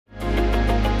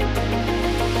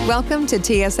Welcome to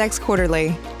TSX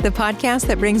Quarterly, the podcast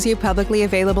that brings you publicly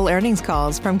available earnings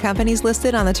calls from companies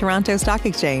listed on the Toronto Stock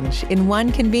Exchange in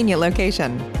one convenient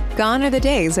location. Gone are the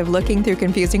days of looking through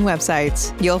confusing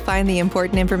websites. You'll find the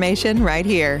important information right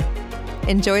here.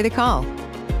 Enjoy the call.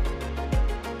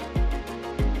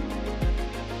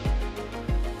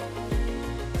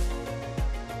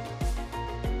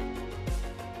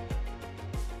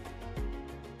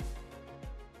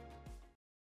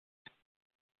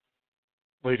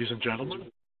 Ladies and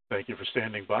gentlemen, thank you for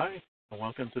standing by, and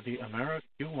welcome to the Emera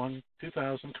Q1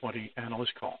 2020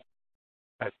 Analyst Call.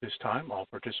 At this time, all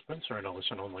participants are in a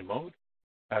listen-only mode.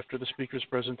 After the speaker's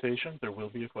presentation, there will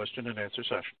be a question-and-answer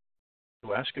session.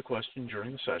 To ask a question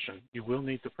during the session, you will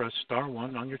need to press star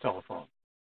 1 on your telephone.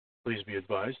 Please be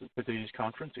advised that today's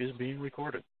conference is being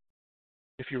recorded.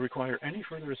 If you require any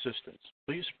further assistance,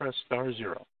 please press star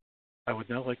 0. I would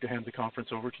now like to hand the conference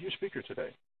over to your speaker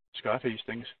today, Scott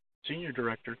Hastings, Senior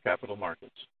Director, Capital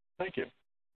Markets. Thank you.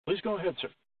 Please go ahead, sir.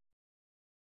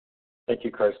 Thank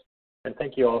you, Chris, and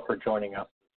thank you all for joining us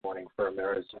this morning for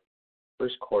Emera's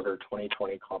first quarter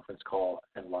 2020 conference call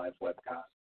and live webcast.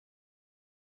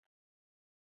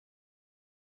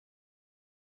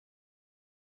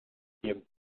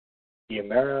 The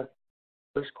Emera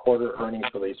first quarter earnings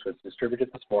release was distributed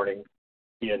this morning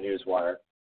via Newswire,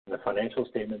 and the financial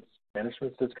statements,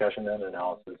 management's discussion and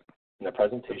analysis, and the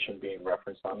presentation being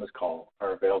referenced on this call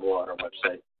are available on our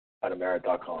website at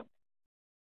emera.com.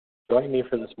 Joining me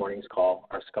for this morning's call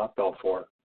are Scott Balfour,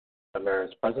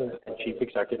 Emera's President and Chief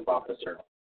Executive Officer,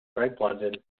 Greg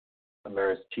Blunden,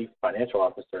 Emera's Chief Financial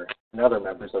Officer, and other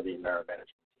members of the Emera management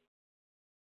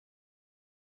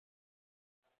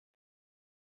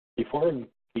team. Before we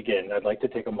begin, I'd like to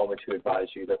take a moment to advise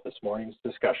you that this morning's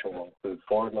discussion will include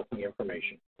forward-looking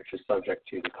information, which is subject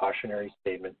to the cautionary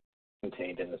statement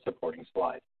contained in the supporting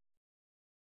slide.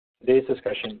 Today's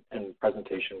discussion and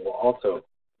presentation will also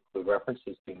include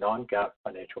references to non-GAAP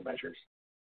financial measures.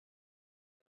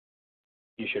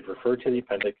 You should refer to the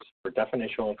appendix for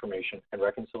definitional information and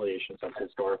reconciliations of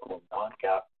historical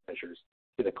non-GAAP measures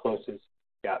to the closest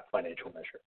GAAP financial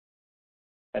measure.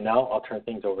 And now I'll turn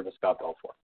things over to Scott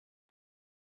Balfour.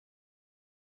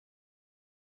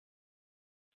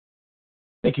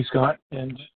 Thank you, Scott,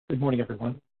 and good morning,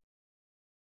 everyone.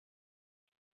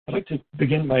 I'd like to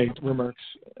begin my remarks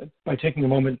by taking a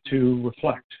moment to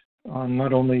reflect on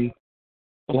not only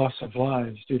the loss of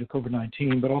lives due to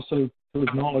COVID-19, but also to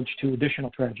acknowledge 2 additional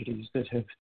tragedies that have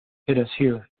hit us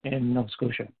here in Nova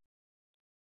Scotia.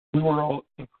 We were all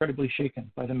incredibly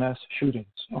shaken by the mass shootings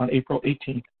on April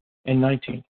 18th and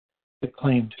 19th that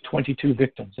claimed 22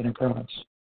 victims in our province.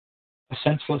 A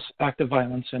senseless act of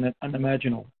violence and an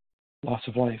unimaginable loss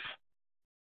of life.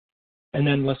 And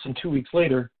then less than 2 weeks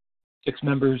later, 6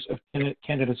 members of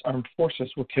Canada's armed forces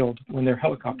were killed when their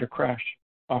helicopter crashed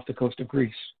off the coast of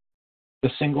Greece.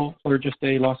 The single largest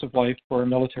day loss of life for our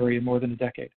military in more than a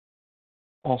decade.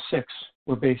 All 6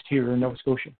 were based here in Nova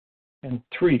Scotia, and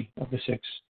 3 of the 6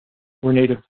 were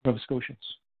native Nova Scotians.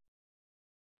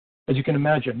 As you can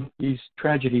imagine, these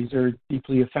tragedies are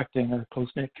deeply affecting our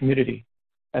close-knit community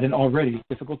at an already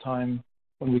difficult time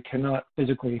when we cannot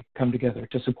physically come together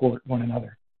to support one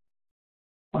another.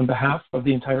 On behalf of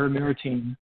the entire Emera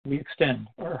team, we extend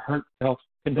our heartfelt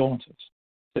condolences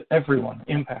to everyone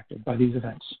impacted by these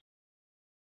events.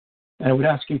 And I would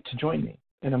ask you to join me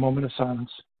in a moment of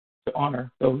silence to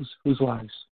honor those whose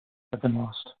lives have been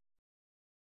lost.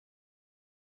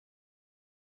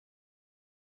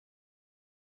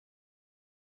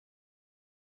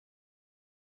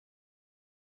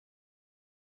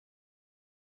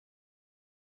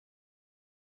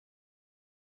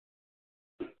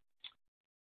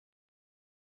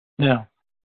 Now,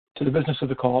 to the business of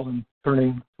the call and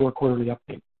turning to our quarterly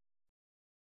update.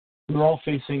 We're all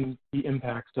facing the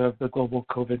impacts of the global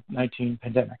COVID-19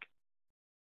 pandemic.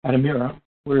 At Emera,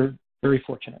 we're very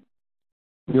fortunate.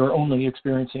 We are only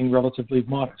experiencing relatively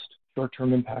modest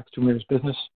short-term impacts to Emera's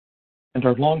business, and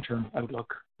our long-term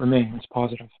outlook remains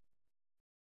positive.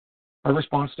 Our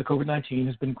response to COVID-19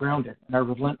 has been grounded in our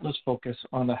relentless focus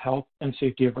on the health and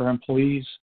safety of our employees,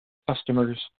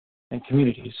 customers, and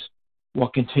communities, while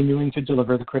continuing to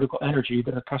deliver the critical energy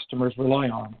that our customers rely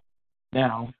on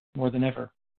now more than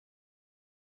ever.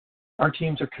 Our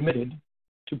teams are committed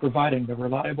to providing the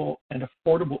reliable and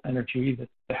affordable energy that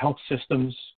the health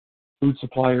systems, food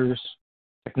suppliers,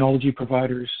 technology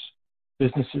providers,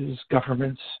 businesses,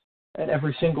 governments, and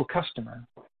every single customer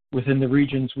within the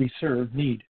regions we serve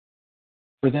need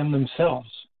for them themselves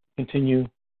to continue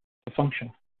to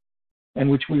function, and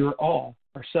which we are all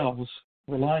ourselves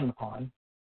relying upon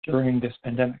during this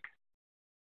pandemic.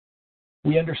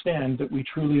 We understand that we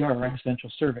truly are an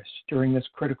essential service during this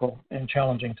critical and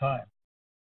challenging time.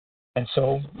 And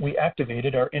so we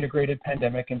activated our integrated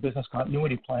pandemic and business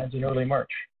continuity plans in early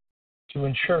March to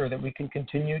ensure that we can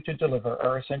continue to deliver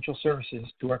our essential services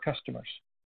to our customers,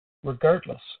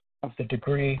 regardless of the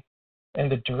degree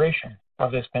and the duration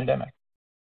of this pandemic.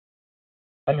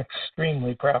 I'm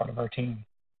extremely proud of our team.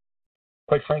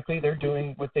 Quite frankly, they're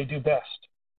doing what they do best,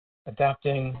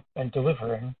 adapting and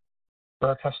delivering for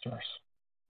our customers,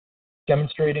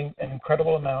 demonstrating an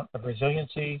incredible amount of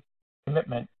resiliency,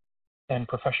 commitment, and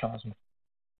professionalism.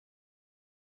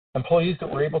 Employees that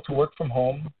were able to work from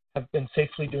home have been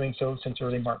safely doing so since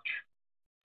early March.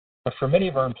 But for many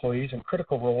of our employees in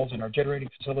critical roles in our generating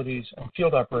facilities and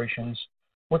field operations,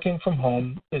 working from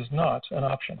home is not an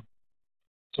option.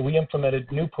 So we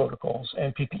implemented new protocols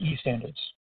and PPE standards.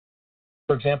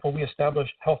 For example, we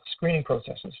established health screening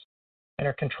processes, and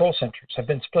our control centers have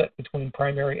been split between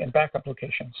primary and backup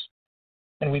locations,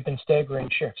 and we've been staggering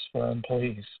shifts for our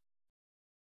employees.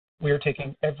 We are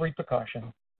taking every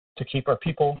precaution to keep our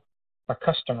people, our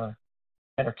customer,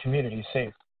 and our community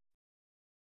safe.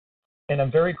 And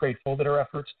I'm very grateful that our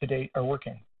efforts to date are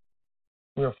working.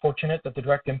 We are fortunate that the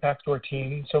direct impacts to our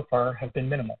team so far have been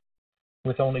minimal,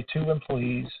 with only 2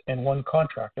 employees and 1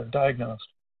 contractor diagnosed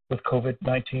with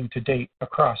COVID-19 to date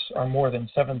across our more than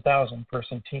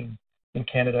 7,000-person team in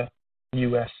Canada, the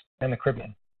U.S., and the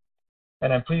Caribbean.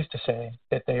 And I'm pleased to say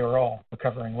that they are all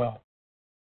recovering well.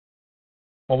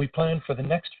 While we plan for the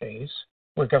next phase,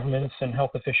 where governments and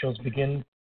health officials begin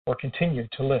or continue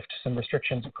to lift some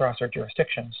restrictions across our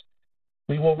jurisdictions,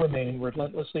 we will remain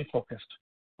relentlessly focused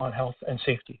on health and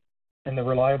safety and the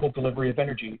reliable delivery of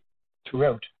energy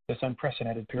throughout this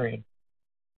unprecedented period.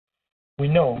 We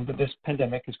know that this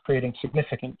pandemic is creating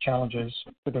significant challenges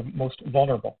for the most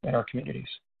vulnerable in our communities,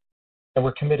 and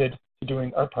we're committed to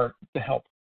doing our part to help.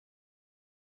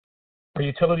 Our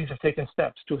utilities have taken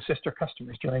steps to assist our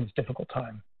customers during this difficult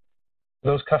time.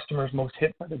 For those customers most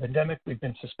hit by the pandemic, we've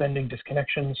been suspending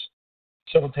disconnections,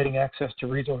 facilitating access to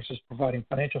resources, providing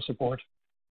financial support,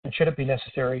 and should it be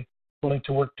necessary, willing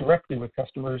to work directly with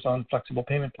customers on flexible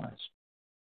payment plans.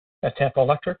 At Tampa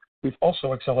Electric, we've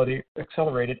also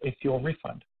accelerated a fuel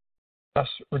refund, thus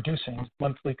reducing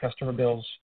monthly customer bills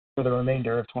for the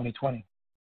remainder of 2020.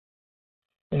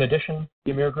 In addition,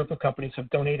 the Emera Group of companies have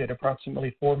donated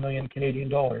approximately 4 million Canadian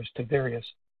dollars to various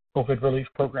COVID relief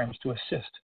programs to assist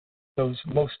those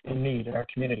most in need in our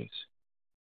communities.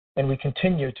 And we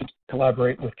continue to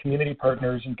collaborate with community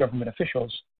partners and government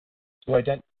officials to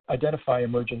identify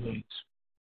emerging needs.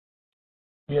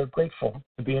 We are grateful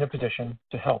to be in a position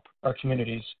to help our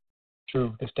communities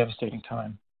through this devastating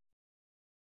time.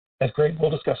 As Greg will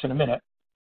discuss in a minute,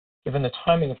 given the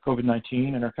timing of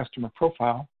COVID-19 and our customer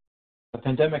profile, the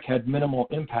pandemic had minimal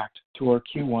impact to our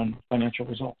Q1 financial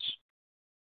results.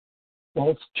 While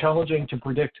it's challenging to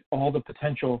predict all the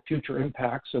potential future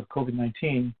impacts of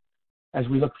COVID-19, as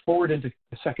we look forward into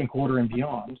the second quarter and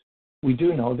beyond, we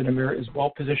do know that Emera is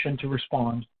well positioned to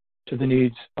respond to the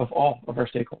needs of all of our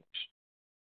stakeholders.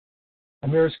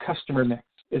 Emera's customer mix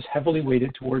is heavily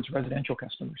weighted towards residential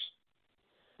customers.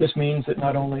 This means that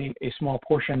not only a small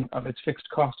portion of its fixed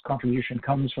cost contribution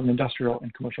comes from industrial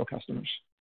and commercial customers.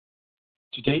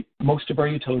 To date, most of our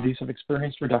utilities have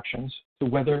experienced reductions to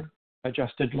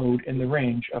weather-adjusted load in the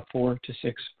range of 4 to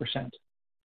 6%.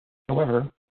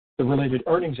 However, the related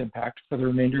earnings impact for the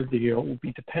remainder of the year will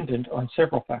be dependent on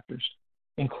several factors,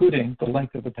 including the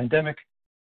length of the pandemic,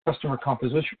 customer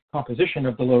composition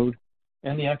of the load,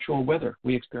 and the actual weather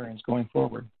we experience going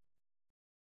forward.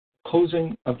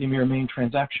 Closing of the Emera Maine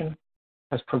transaction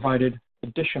has provided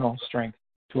additional strength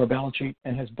to our balance sheet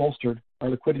and has bolstered our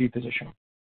liquidity position.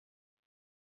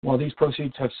 With these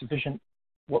proceeds,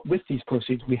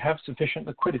 we have sufficient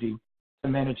liquidity to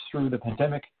manage through the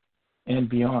pandemic and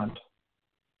beyond.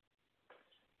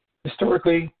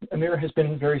 Historically, Emera has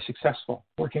been very successful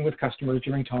working with customers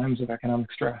during times of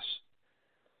economic stress.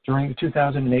 During the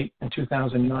 2008 and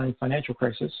 2009 financial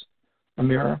crisis,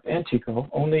 Emera and TECO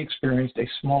only experienced a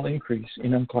small increase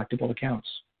in uncollectible accounts.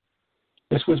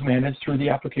 This was managed through the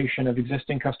application of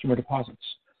existing customer deposits,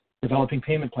 developing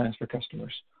payment plans for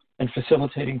customers, and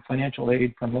facilitating financial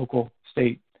aid from local,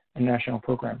 state, and national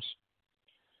programs.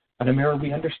 At Emera,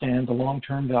 we understand the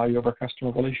long-term value of our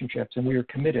customer relationships, and we are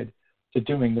committed to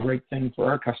doing the right thing for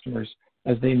our customers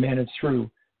as they manage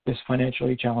through this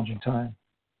financially challenging time.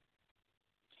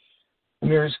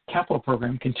 Emera's capital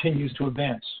program continues to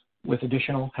advance with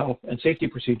additional health and safety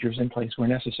procedures in place where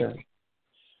necessary.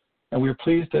 And we are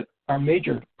pleased that our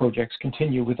major projects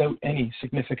continue without any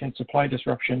significant supply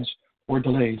disruptions or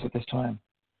delays at this time.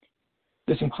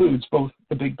 This includes both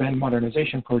the Big Bend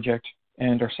Modernization Project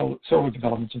and our solar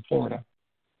developments in Florida.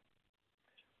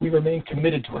 We remain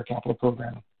committed to our capital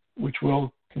program, which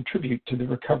will contribute to the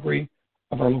recovery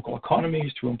of our local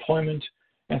economies, to employment,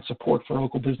 and support for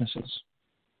local businesses.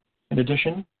 In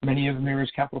addition, many of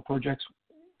Emera's capital projects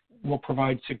will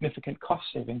provide significant cost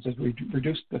savings as we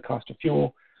reduce the cost of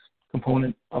fuel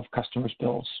component of customers'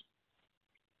 bills.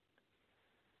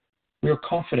 We are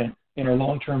confident in our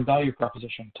long-term value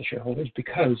proposition to shareholders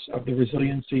because of the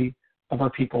resiliency of our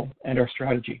people and our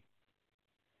strategy.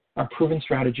 Our proven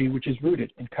strategy, which is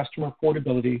rooted in customer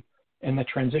affordability and the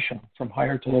transition from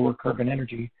higher to lower carbon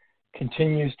energy,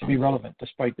 continues to be relevant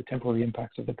despite the temporary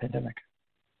impacts of the pandemic.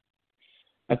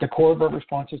 At the core of our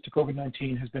responses to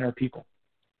COVID-19 has been our people.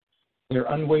 Their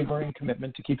unwavering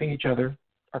commitment to keeping each other,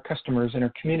 our customers, and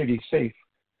our communities safe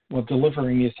while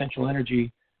delivering the essential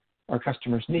energy our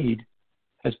customers need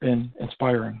has been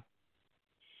inspiring.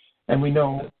 And we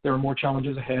know there are more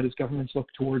challenges ahead as governments look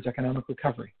towards economic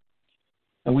recovery.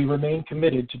 And we remain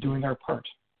committed to doing our part,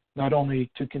 not only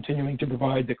to continuing to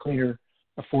provide the cleaner,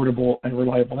 affordable, and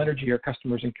reliable energy our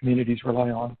customers and communities rely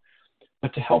on,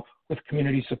 but to help with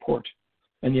community support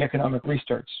and the economic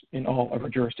restarts in all of our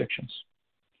jurisdictions.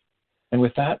 And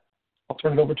with that, I'll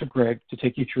turn it over to Greg to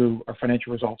take you through our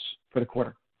financial results for the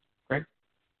quarter. Greg?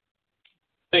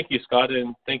 Thank you, Scott,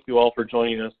 and thank you all for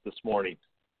joining us this morning.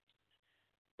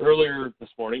 Earlier this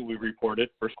morning, we reported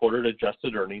first quarter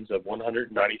adjusted earnings of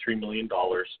 $193 million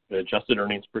and adjusted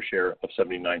earnings per share of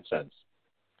 79 cents.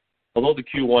 Although the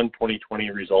Q1 2020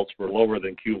 results were lower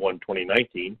than Q1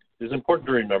 2019, it is important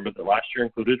to remember that last year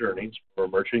included earnings for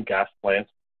merchant gas plants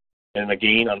and a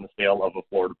gain on the sale of a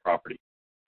Florida property.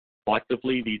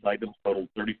 Collectively, these items totaled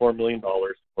 $34 million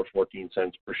or 14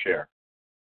 cents per share.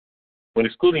 When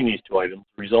excluding these two items,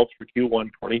 the results for Q1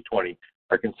 2020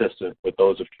 are consistent with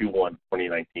those of Q1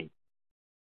 2019.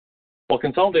 While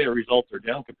consolidated results are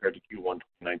down compared to Q1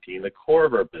 2019, the core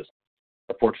of our business,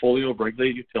 a portfolio of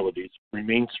regulated utilities,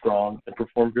 remained strong and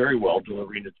performed very well,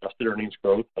 delivering adjusted earnings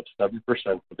growth of 7%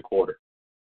 for the quarter.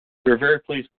 We are very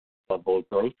pleased with both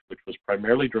growth, which was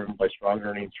primarily driven by strong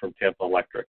earnings from Tampa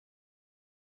Electric.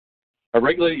 Our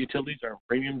regulated utilities are in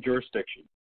premium jurisdictions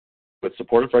with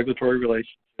supportive regulatory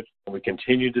relationships, and we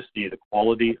continue to see the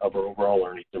quality of our overall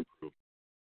earnings improve.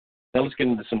 Now let's get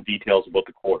into some details about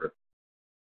the quarter.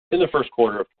 In the first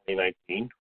quarter of 2019,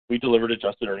 we delivered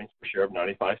adjusted earnings per share of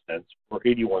 95 cents or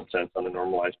 81 cents on a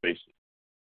normalized basis.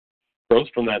 Growth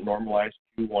from that normalized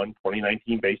Q1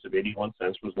 2019 base of 81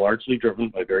 cents was largely driven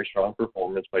by very strong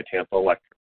performance by Tampa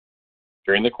Electric.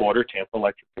 During the quarter, Tampa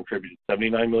Electric contributed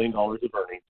 $79 million of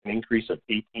earnings, an increase of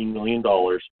 $18 million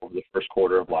over the first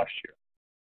quarter of last year.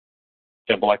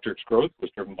 Tampa Electric's growth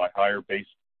was driven by higher base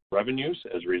revenues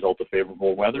as a result of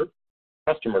favorable weather,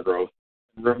 customer growth,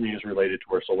 and revenues related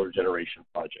to our solar generation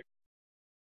project.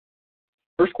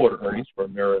 First quarter earnings for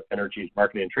Emera Energy's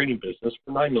marketing and trading business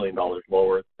were $9 million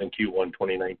lower than Q1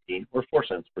 2019, or 4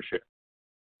 cents per share.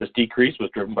 This decrease was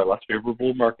driven by less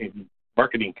favorable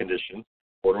marketing conditions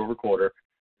quarter over quarter,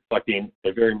 reflecting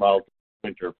a very mild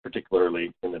winter,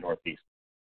 particularly in the Northeast.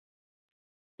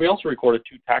 We also recorded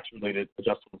two tax-related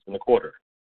adjustments in the quarter.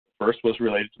 The first was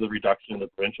related to the reduction in the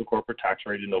provincial corporate tax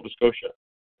rate in Nova Scotia.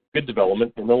 Good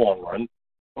development in the long run,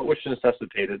 but which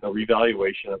necessitated a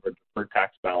revaluation of our deferred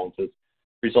tax balances,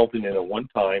 resulting in a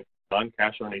one-time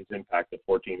non-cash earnings impact of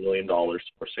 $14 million or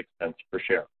 6 cents per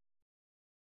share.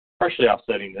 Partially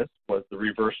offsetting this was the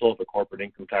reversal of the corporate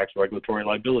income tax regulatory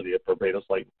liability of Barbados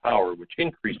Light and Power, which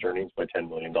increased earnings by $10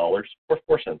 million or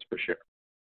 4 cents per share.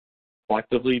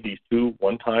 Collectively, these two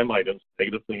one-time items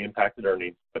negatively impacted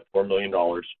earnings by $4 million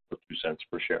or 2 cents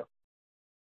per share.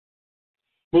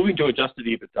 Moving to adjusted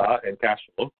EBITDA and cash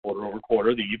flow, quarter over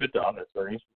quarter, the EBITDA, that's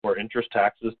earnings before interest,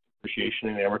 taxes, depreciation,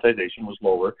 and amortization, was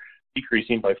lower,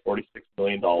 decreasing by $46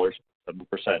 million, 7%.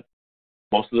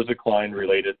 Most of the decline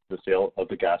related to the sale of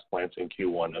the gas plants in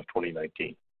Q1 of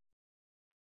 2019.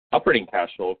 Operating cash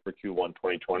flow for Q1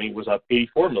 2020 was up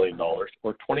 $84 million, or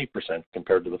 20%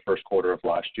 compared to the first quarter of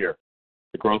last year.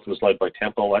 The growth was led by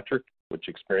Tampa Electric, which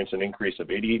experienced an increase of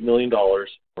 $88 million, or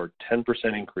 10%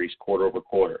 increase quarter over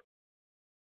quarter.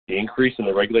 The increase in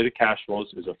the regulated cash flows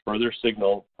is a further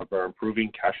signal of our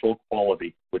improving cash flow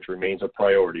quality, which remains a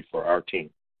priority for our team.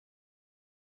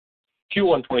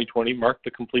 Q1 2020 marked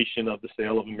the completion of the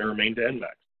sale of Emera Maine to ENMAX.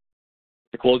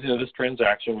 With the closing of this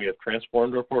transaction, we have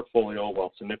transformed our portfolio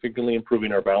while significantly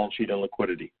improving our balance sheet and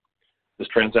liquidity. This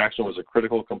transaction was a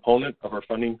critical component of our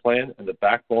funding plan and the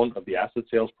backbone of the asset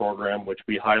sales program, which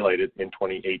we highlighted in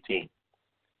 2018.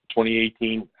 The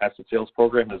 2018 asset sales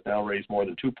program has now raised more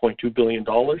than $2.2 billion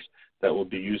that will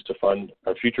be used to fund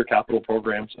our future capital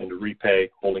programs and to repay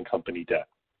holding company debt.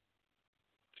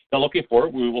 Now, looking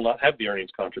forward, we will not have the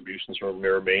earnings contributions from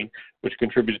Emera Maine, which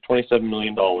contributed $27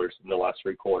 million in the last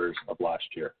 3 quarters of last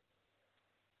year.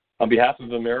 On behalf of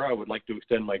Emera, I would like to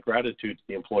extend my gratitude to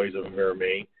the employees of Emera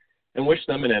Maine and wish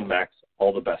them and ENMAX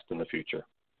all the best in the future.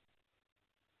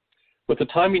 With the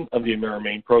timing of the Emera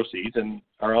Maine proceeds and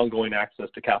our ongoing access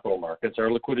to capital markets,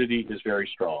 our liquidity is very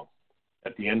strong.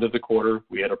 At the end of the quarter,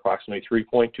 we had approximately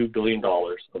 $3.2 billion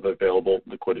of available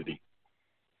liquidity.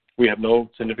 We have no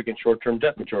significant short-term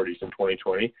debt maturities in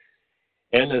 2020,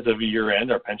 and as of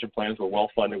year-end, our pension plans were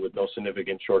well-funded with no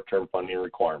significant short-term funding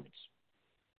requirements.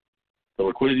 The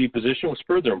liquidity position was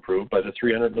further improved by the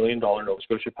 $300 million Nova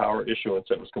Scotia Power issuance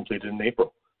that was completed in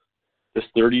April. This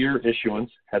 30-year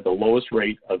issuance had the lowest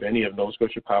rate of any of Nova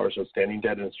Scotia Power's outstanding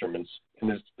debt instruments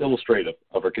and is illustrative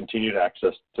of our continued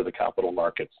access to the capital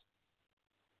markets.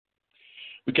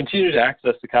 We continue to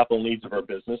access the capital needs of our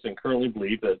business and currently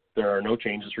believe that there are no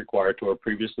changes required to our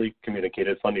previously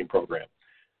communicated funding program.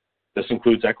 This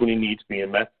includes equity needs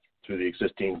being met through the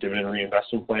existing dividend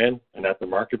reinvestment plan and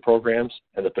at-the-market programs,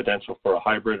 and the potential for a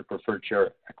hybrid preferred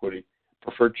share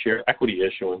equity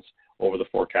issuance over the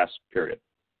forecast period.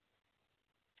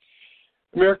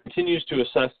 Emera continues to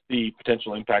assess the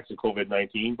potential impacts of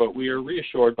COVID-19, but we are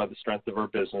reassured by the strength of our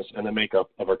business and the makeup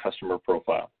of our customer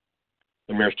profile.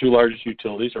 Emera's 2 largest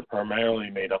utilities are primarily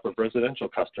made up of residential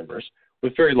customers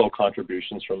with very low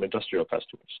contributions from industrial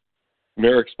customers.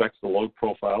 Emera expects the load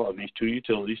profile of these 2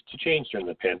 utilities to change during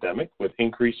the pandemic, with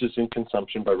increases in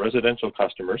consumption by residential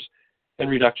customers and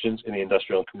reductions in the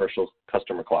industrial and commercial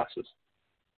customer classes.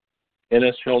 And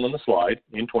as shown on the slide,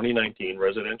 in 2019,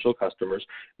 residential customers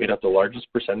made up the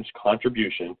largest percentage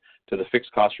contribution to the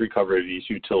fixed cost recovery of these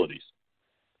utilities.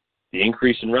 The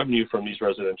increase in revenue from these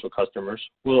residential customers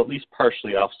will at least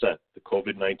partially offset the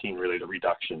COVID-19 related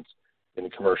reductions in the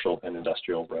commercial and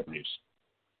industrial revenues.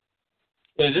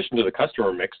 In addition to the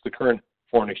customer mix, the current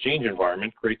foreign exchange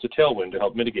environment creates a tailwind to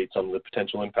help mitigate some of the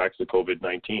potential impacts of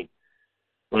COVID-19.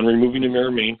 When removing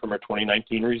Emera Maine from our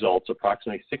 2019 results,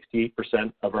 approximately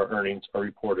 68% of our earnings are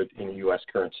reported in U.S.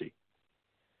 currency.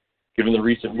 Given the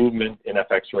recent movement in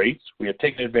FX rates, we have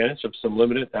taken advantage of some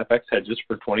limited FX hedges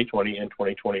for 2020 and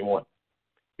 2021.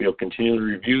 We will continue to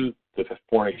review the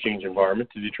foreign exchange environment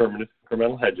to determine if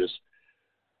incremental hedges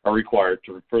are required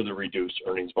to further reduce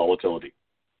earnings volatility.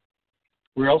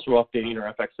 We're also updating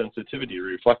our FX sensitivity to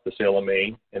reflect the sale of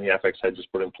Maine and the FX hedges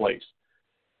put in place.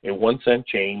 A 1 cent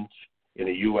change in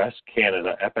a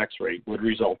U.S.-Canada FX rate would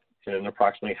result in an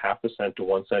approximately half a cent to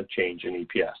 1 cent change in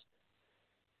EPS.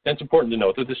 And it's important to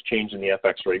note that this change in the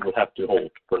FX rate will have to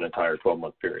hold for an entire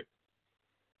 12-month period.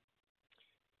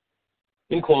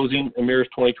 In closing, Emera's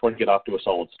 2020 get off to a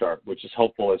solid start, which is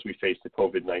helpful as we face the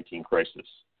COVID-19 crisis.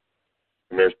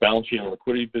 Emera's balance sheet and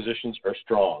liquidity positions are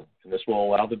strong, and this will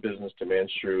allow the business to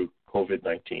manage through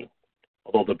COVID-19.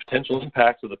 Although the potential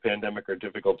impacts of the pandemic are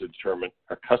difficult to determine,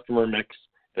 our customer mix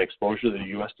and exposure to the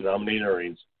U.S.-denominated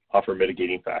earnings offer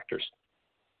mitigating factors.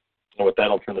 And with that,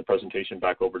 I'll turn the presentation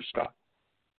back over to Scott.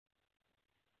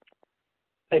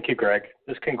 Thank you, Greg.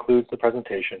 This concludes the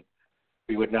presentation.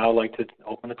 We would now like to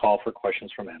open the call for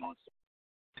questions from analysts.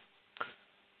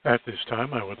 At this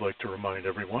time, I would like to remind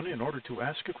everyone, in order to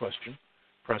ask a question,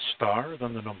 press star,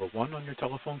 then the number 1 on your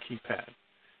telephone keypad.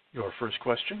 Your first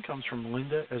question comes from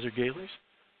Linda Ezergailis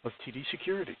of TD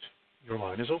Securities. Your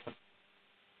line is open.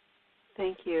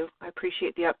 Thank you. I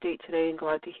appreciate the update today and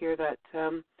glad to hear that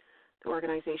the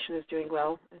organization is doing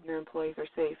well and your employees are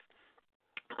safe.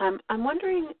 I'm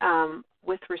wondering,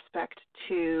 with respect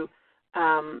to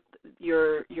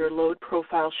your load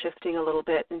profile shifting a little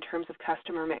bit in terms of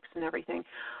customer mix and everything,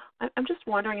 I'm just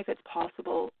wondering if it's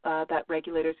possible that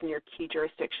regulators in your key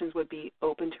jurisdictions would be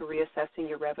open to reassessing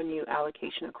your revenue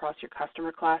allocation across your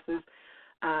customer classes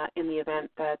in the event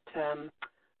that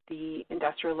the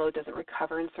industrial load doesn't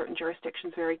recover in certain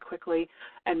jurisdictions very quickly,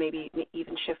 and maybe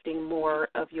even shifting more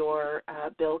of your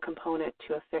bill component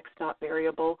to a fixed, not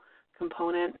variable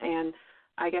component. And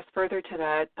I guess further to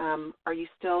that, are you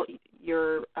still,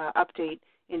 your update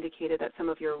indicated that some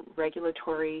of your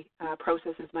regulatory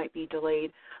processes might be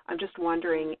delayed. I'm just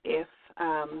wondering if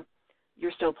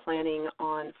you're still planning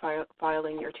on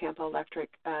filing your Tampa Electric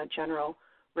general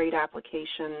rate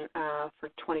application for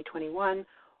 2021,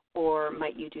 or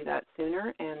might you do that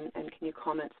sooner? And can you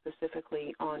comment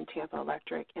specifically on Tampa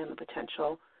Electric and the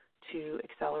potential to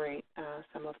accelerate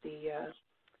some of the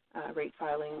rate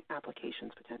filing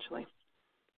applications potentially?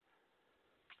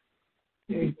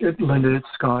 Linda, it's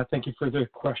Scott. Thank you for the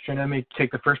question. I may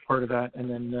take the first part of that, and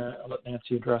then I'll let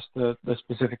Nancy address the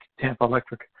specific Tampa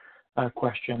Electric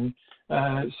question.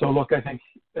 So look, I think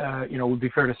it would be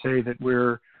fair to say that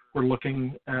we're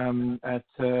looking at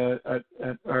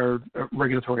our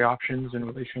regulatory options in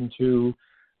relation to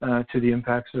the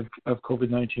impacts of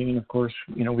COVID-19. Of course,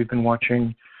 we've been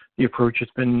watching the approach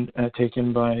that's been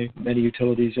taken by many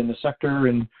utilities in the sector,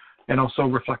 and also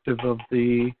reflective of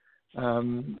the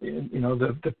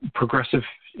progressive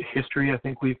history I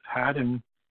think we've had in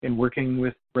working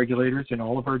with regulators in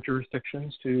all of our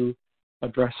jurisdictions to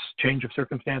address change of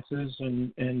circumstances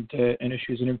and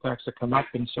issues and impacts that come up.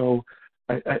 And so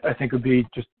I think it would be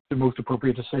just the most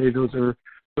appropriate to say those are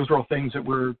all things that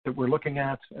we're looking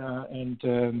at, and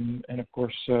of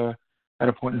course at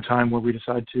a point in time where we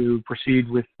decide to proceed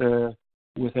with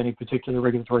any particular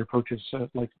regulatory approaches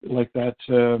like that,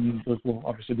 those will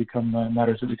obviously become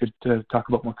matters that we could talk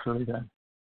about more clearly then.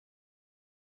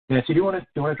 Nancy, do you want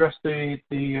to address the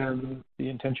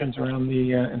intentions around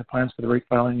and the plans for the rate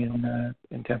filing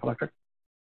in Tampa Electric?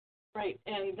 Right,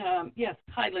 and yes,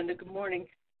 hi Linda, good morning.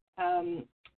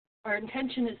 Our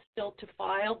intention is still to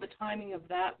file. The timing of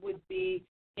that would be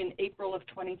in April of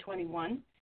 2021.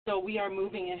 So we are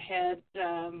moving ahead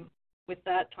with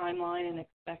that timeline and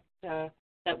expect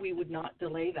that we would not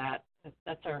delay that.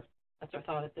 That's our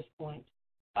thought at this point.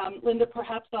 Linda,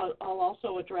 perhaps I'll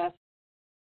also address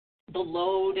the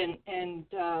load and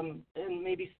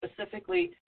maybe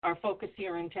specifically our focus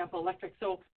here in Tampa Electric.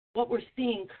 So what we're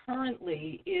seeing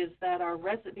currently is that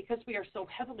because we are so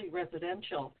heavily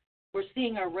residential, we're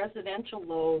seeing our residential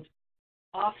load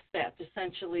offset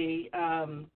essentially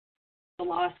the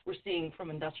loss we're seeing from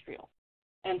industrial.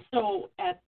 And so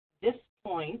at this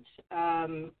point,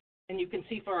 and you can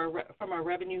see from our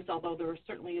revenues, although there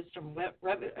certainly is some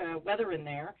weather in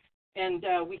there, and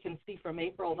we can see from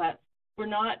April that we're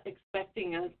not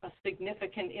expecting a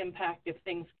significant impact if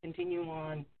things continue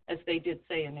on as they did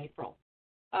say in April.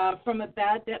 From a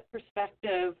bad debt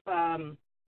perspective,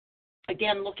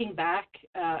 again, looking back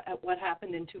at what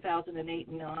happened in 2008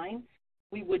 and 2009,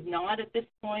 we would not at this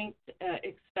point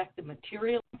expect a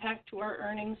material impact to our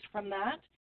earnings from that.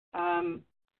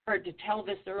 Hard to tell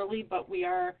this early, but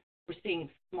we're seeing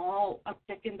small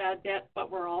uptick in bad debt,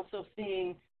 but we're also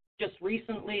seeing just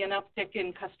recently an uptick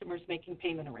in customers making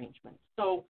payment arrangements.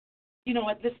 So,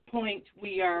 at this point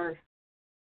we are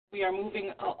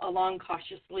moving along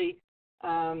cautiously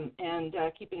and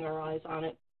keeping our eyes on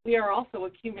it. We are also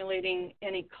accumulating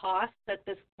any costs at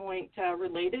this point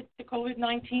related to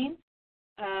COVID-19,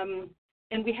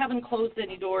 and we haven't closed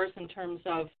any doors in terms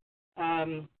of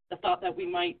the thought that we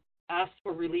might ask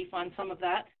for relief on some of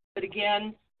that. But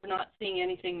again, we're not seeing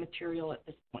anything material at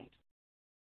this point.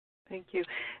 Thank you.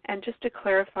 And just to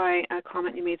clarify a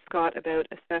comment you made, Scott, about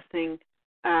assessing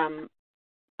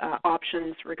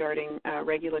options regarding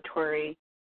regulatory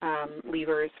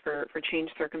levers for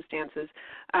changed circumstances,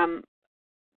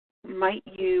 might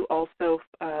you also,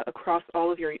 across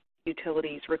all of your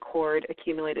utilities, record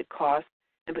accumulated costs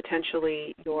and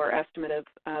potentially your estimate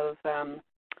of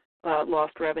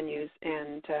lost revenues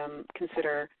and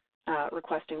consider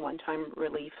requesting one-time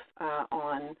relief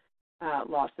on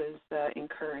losses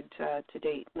incurred to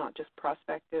date, not just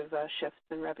prospective shifts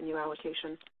in revenue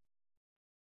allocation?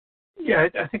 Yeah,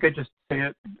 I think I'd just say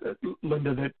it,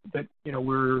 Linda, that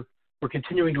we're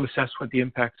continuing to assess what the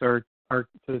impacts are to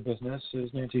the business.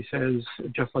 As Nancy says,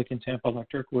 just like in Tampa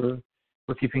Electric, we're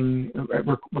recording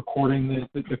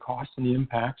the costs and the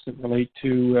impacts that relate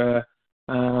to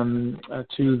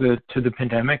the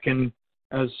pandemic, and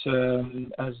as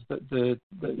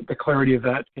the clarity of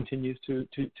that continues to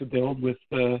build with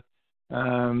the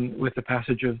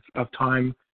passage of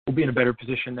time, we'll be in a better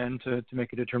position then to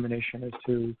make a determination as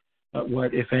to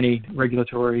what, if any,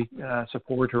 regulatory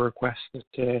support or requests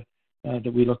that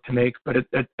we look to make. But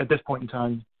at this point in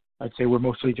time, I'd say we're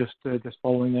mostly just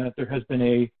following that. There has been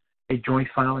a joint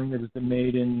filing that has been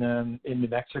made in New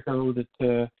Mexico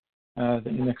that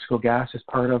New Mexico Gas is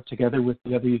part of, together with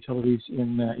the other utilities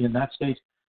in that state.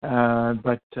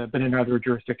 But in other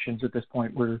jurisdictions at this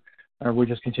point, we're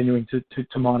just continuing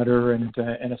to monitor and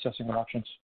assessing our options.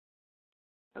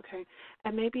 Okay,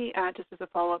 and maybe just as a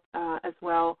follow-up as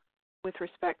well, with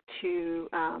respect to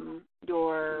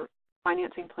your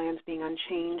financing plans being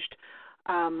unchanged,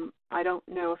 I don't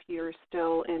know if you're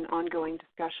still in ongoing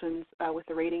discussions with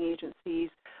the rating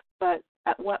agencies, but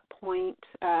at what point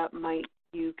might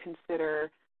you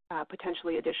consider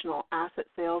potentially additional asset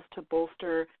sales to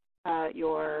bolster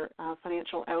your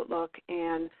financial outlook,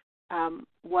 and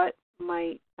what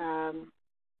might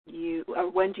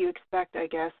when do you expect, I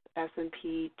guess,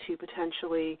 S&P to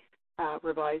potentially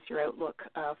revise your outlook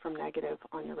from negative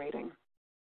on your rating?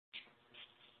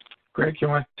 Greg, you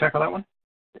want to tackle that one?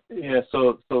 Yeah,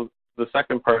 so the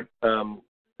second part,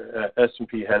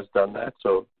 S&P has done that.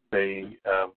 So they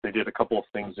did a couple of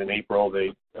things in April.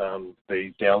 They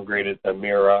downgraded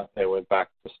Emera and went back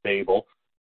to stable.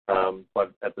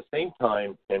 But at the same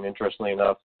time, and interestingly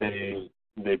enough,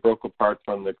 they broke apart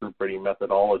from the group rating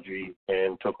methodology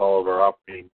and took all of our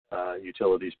operating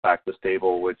utilities back to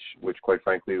stable, which quite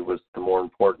frankly was the more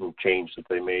important change that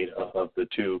they made of the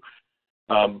two.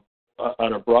 On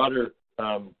a broader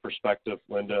perspective,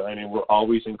 Linda, I mean, we're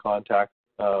always in contact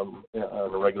on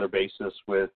a regular basis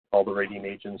with all the rating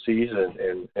agencies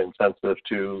and sensitive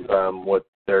to what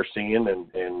they're seeing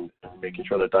and making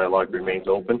sure that dialogue remains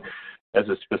open. As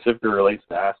it specifically relates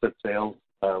to asset sales,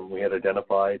 we had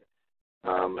identified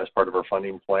as part of our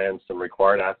funding plan some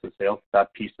required asset sales.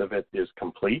 That piece of it is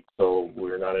complete, so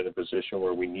we're not in a position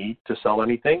where we need to sell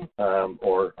anything,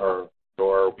 or are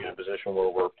we in a position where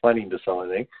we're planning to sell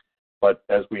anything. But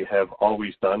as we have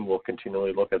always done, we'll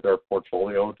continually look at our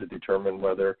portfolio to determine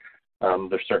whether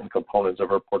there's certain components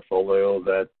of our portfolio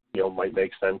that might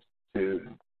make sense to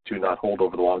not hold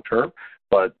over the long term,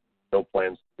 but no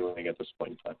plans to do anything at this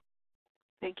point in time.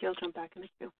 Thank you. I'll jump back in the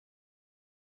queue.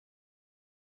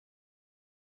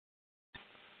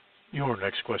 Your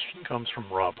next question comes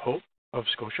from Rob Hope of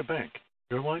Scotiabank.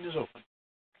 Your line is open.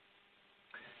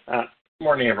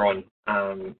 Morning, everyone.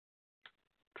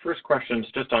 First question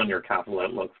is just on your capital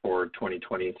outlook for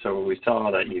 2020. So we saw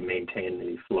that you maintained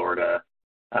the Florida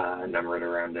number at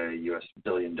around $1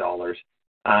 billion.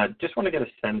 Just want to get a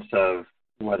sense of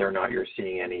whether or not you're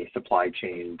seeing any supply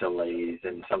chain delays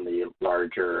in some of the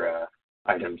larger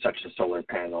items such as solar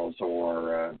panels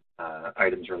or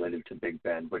items related to Big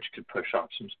Bend, which could push off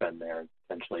some spend there and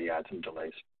potentially add some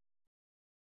delays.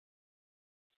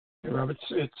 Hey, Rob,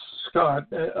 it's Scott.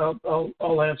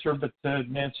 I'll answer, but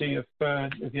Nancy,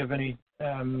 if you have any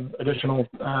additional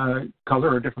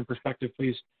color or different perspective,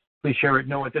 please share it.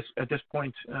 No, at this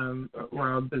point,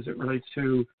 Rob, as it relates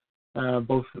to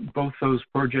both those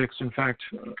projects, in fact,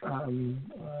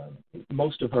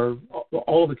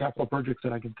 all of the capital projects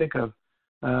that I can think of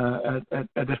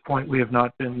at this point, we have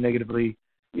not been negatively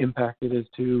impacted as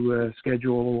to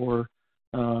schedule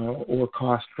or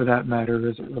cost, for that matter,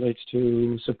 as it relates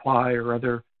to supply or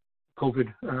other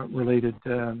COVID-related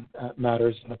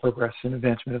matters in the progress and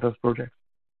advancement of those projects.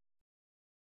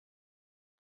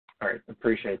 All right,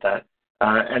 appreciate that.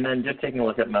 And then just taking a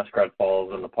look at Muskrat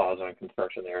Falls and the pause on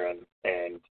construction there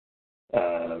and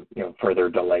further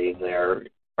delays there.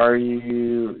 Are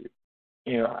you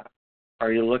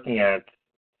looking at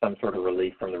some sort of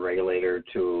relief from the regulator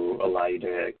to allow you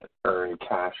to earn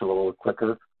cash a little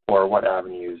quicker, or what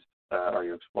avenues are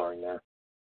you exploring there?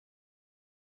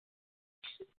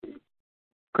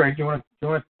 Greg, do you want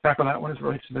to tackle that one as it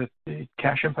relates to the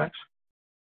cash impacts?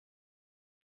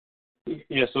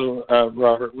 Yeah. So,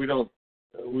 Robert,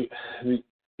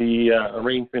 the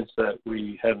arrangements that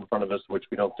we had in front of us, which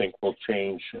we don't think will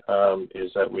change,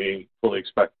 is that we fully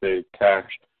expect the cash,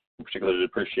 in particular the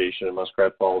depreciation in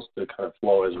Muskrat Falls, to kind of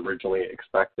flow as originally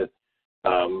expected,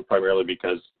 primarily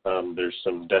because there's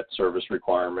some debt service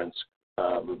requirements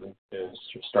is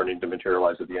starting to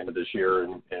materialize at the end of this year,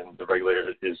 and the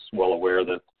regulator is well aware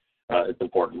that it's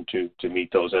important to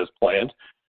meet those as planned.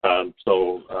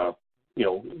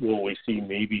 Will we see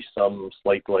maybe some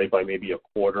slight delay by maybe a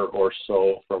quarter or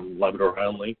so from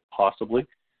Labrador-Island Link? Possibly.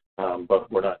 But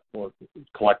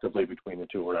collectively between the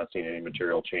two, we're not seeing any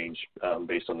material change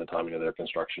based on the timing of their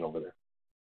construction over there.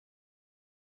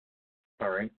 All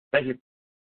right. Thank you.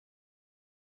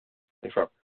 Thanks, Rob.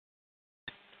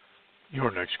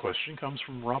 Your next question comes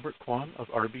from Robert Kwan of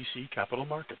RBC Capital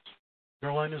Markets.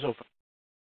 Your line is open.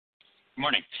 Good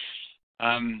morning.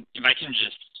 If I can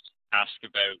just ask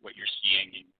about what you're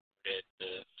seeing in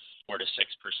the 4 to 6%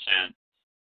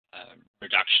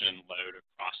 reduction in load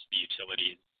across the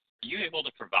utilities. Are you able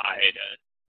to provide a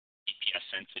EPS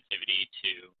sensitivity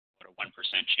to what a 1%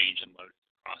 change in load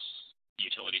across the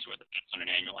utilities, whether that's on an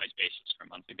annualized basis or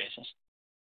a monthly basis?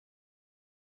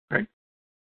 Right.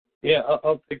 Yeah,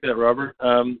 I'll take that, Robert.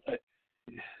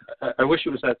 I wish it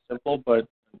was that simple, but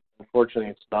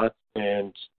unfortunately it's not.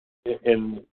 And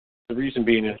the reason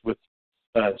being is with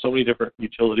so many different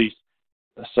utilities,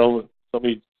 so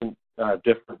many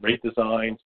different rate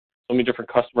designs, so many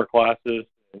different customer classes,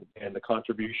 and the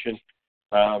contribution,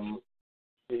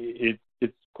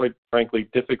 it's quite frankly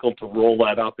difficult to roll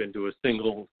that up into a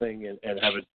single thing and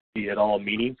have it be at all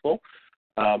meaningful.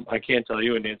 I can tell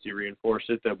you, and Nancy reinforced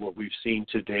it, that what we've seen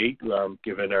to date,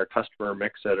 given our customer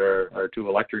mix at our two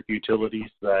electric utilities,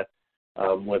 that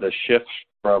with a shift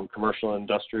from commercial and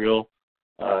industrial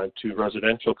to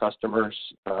residential customers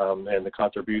and the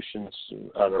contributions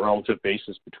on a relative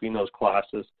basis between those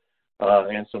classes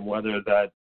and some weather,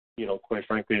 that quite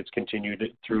frankly, it's continued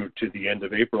through to the end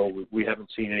of April. We haven't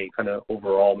seen any kind of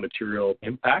overall material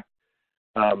impact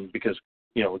because,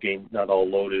 again, not all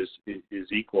load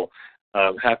is equal.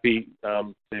 Happy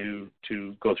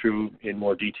to go through in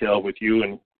more detail with you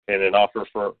and an offer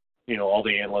for, all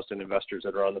the analysts and investors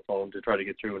that are on the phone to try to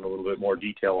get through in a little bit more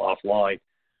detail offline.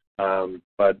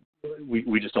 But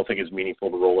we just don't think it's meaningful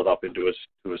to roll it up into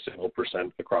a single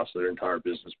percent across their entire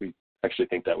business. We actually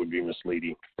think that would be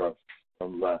misleading from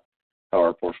how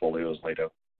our portfolio is laid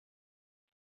out.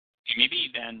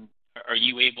 Maybe then, are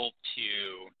you able to,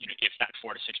 if that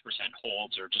 4 to 6%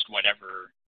 holds or just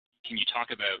whatever, can you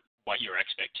talk about what your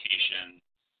expectation,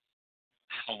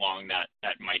 how long that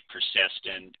might persist,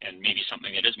 and maybe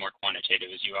something that is more quantitative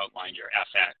as you outlined your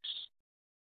FX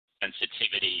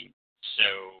sensitivity.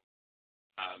 So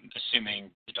assuming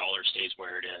the dollar stays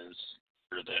where it is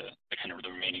for the kind of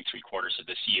the remaining 3 quarters of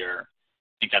this year,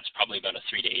 I think that's probably about a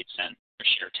 3 to 8 cent per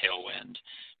share tailwind.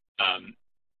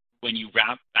 When you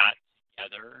wrap that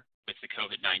together with the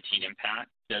COVID-19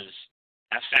 impact, does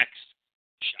FX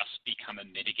just become a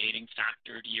mitigating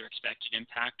factor to your expected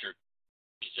impact, or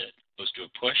is it close to a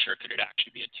push, or could it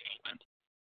actually be a tailwind?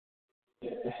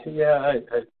 Yeah,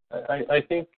 I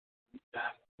think,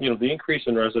 the increase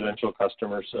in residential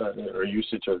customers or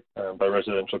usage by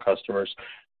residential customers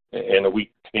and a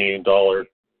weak Canadian dollar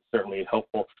certainly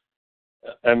helpful.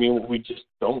 I mean, what we just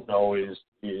don't know is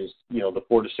the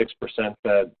 4 to 6%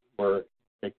 that we're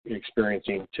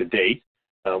experiencing to date,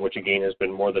 which again has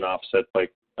been more than offset by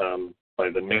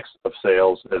the mix of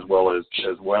sales as well as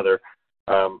weather.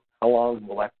 How long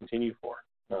will that continue for?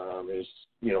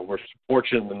 We're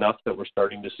fortunate enough that we're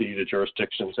starting to see the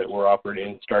jurisdictions that we're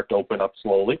operating in start to open up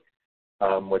slowly,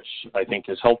 which I think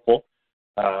is helpful.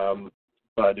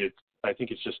 But I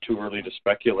think it's just too early to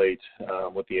speculate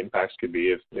what the impacts could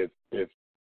be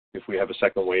if we have a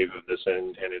second wave of this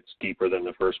and it's deeper than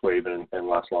the first wave and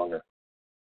lasts longer.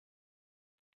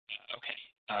 Okay.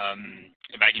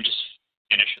 If I can just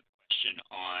finish with a question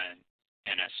on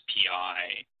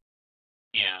NSPI,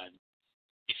 and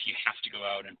if you have to go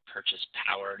out and purchase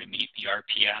power to meet the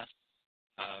RPS,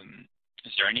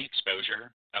 is there any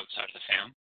exposure outside of the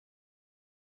FAM?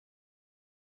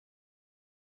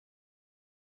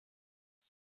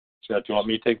 Scott, do you want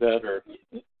me to take that, or?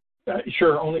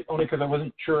 Sure, only because I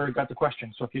wasn't sure I got the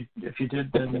question. So if you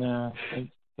did, then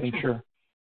sure.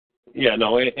 Yeah,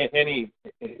 no, any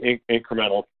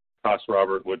incremental cost,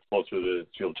 Robert, would flow through the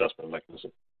fuel adjustment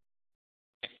mechanism.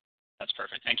 Okay. That's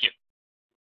perfect. Thank you.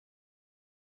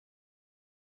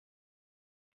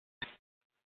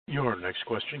 Your next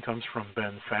question comes from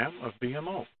Ben Pham of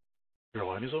BMO. Your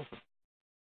line is open.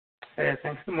 Hey,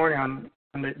 thanks. Good morning.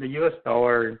 On the U.S.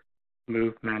 dollar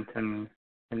movement, and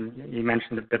you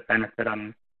mentioned the benefit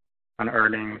on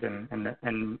earnings and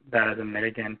that as a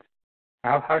mitigant.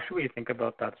 How should we think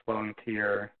about that flowing to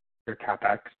your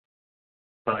CapEx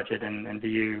budget, and do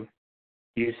you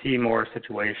see more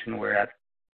situation where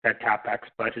that CapEx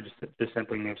budget just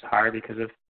simply moves higher because of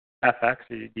FX?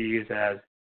 Or do you use it as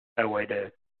a way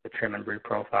to trim and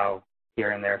reprofile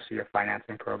here and there so your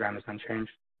financing program is unchanged?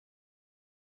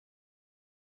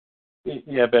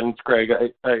 Yeah, Ben, it's Greg.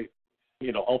 I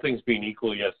all things being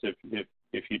equal, yes, if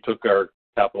you took our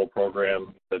capital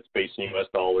program that's based in U.S.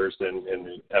 dollars and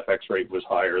the FX rate was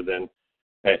higher than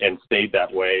and stayed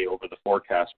that way over the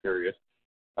forecast period,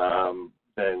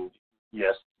 then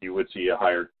yes, you would see a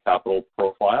higher capital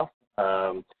profile.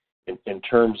 In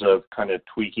terms of kind of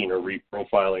tweaking or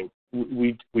reprofiling,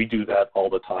 we do that all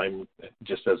the time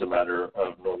just as a matter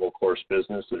of normal course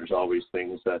business. There's always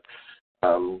things that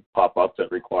pop up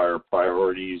that require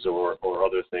priorities or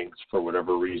other things for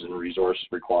whatever reason, resource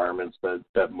requirements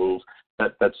that move.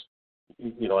 That's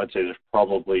I'd say there's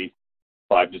probably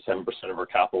 5 to 10% of our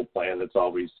capital plan that's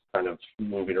always kind of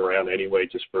moving around anyway,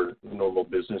 just for normal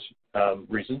business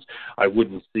reasons. I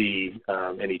wouldn't see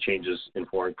any changes in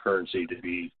foreign currency to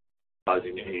be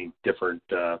causing any different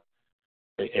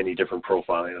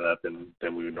profiling of that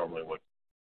than we would normally would.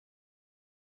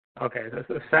 Okay,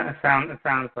 it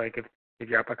sounds like if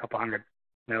you're up a couple $100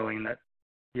 million, that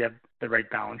you have the right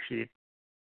balance sheet,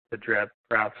 the DRIP,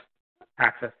 perhaps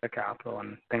access to capital,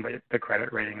 and think about the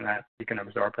credit rating, that you can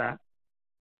absorb that.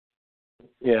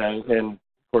 Yeah, and of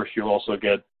course you also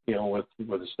get, with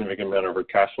a significant amount of our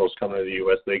cash flows coming to the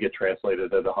U.S., they get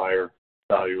translated at a higher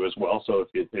value as well. So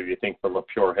if you think from a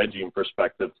pure hedging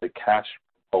perspective, the cash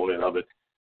component of it,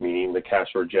 meaning the cash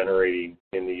we're generating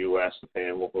in the U.S.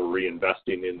 and what we're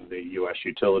reinvesting in the U.S.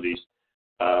 utilities,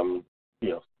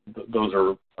 those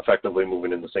are effectively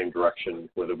moving in the same direction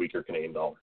with a weaker Canadian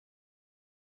dollar.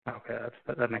 Okay,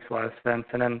 that makes a lot of sense.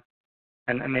 And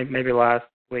maybe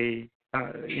lastly,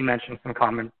 you mentioned some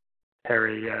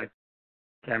commentary. I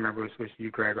can't remember if it was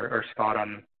you, Greg, or Scott,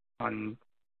 on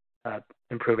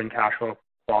improving cash flow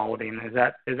quality. And is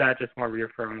that just more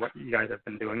reaffirming what you guys have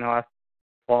been doing the last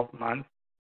 12 months,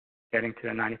 getting to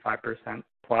a 95%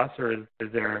 plus, or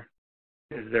is there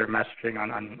messaging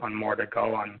on more to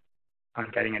go on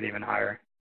getting it even higher?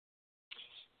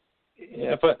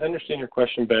 Yeah, if I understand your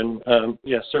question, Ben,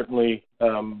 certainly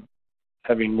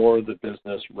having more of the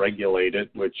business regulated,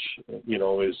 which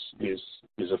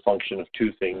is a function of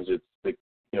two things. It's the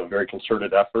very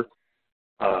concerted effort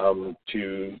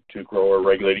to grow our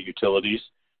regulated utilities,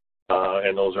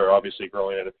 and those are obviously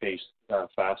growing at a pace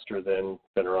faster than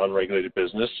our unregulated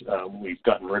business. We've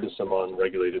gotten rid of some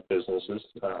unregulated businesses,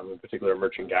 in particular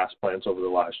merchant gas plants over the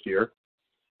last year.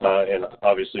 And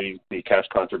obviously the cash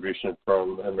contribution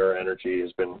from Emera Energy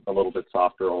has been a little bit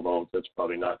softer, although that's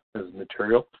probably not as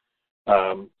material.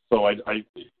 So I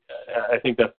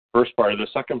think that's the first part. The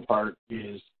second part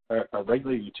is our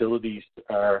regulated utilities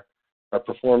are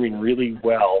performing really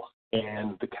well,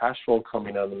 and the cash flow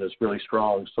coming out of them is really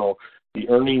strong. So the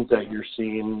earnings that you're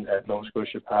seeing at Nova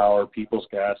Scotia Power, Peoples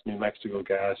Gas, New Mexico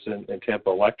Gas, and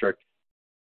Tampa Electric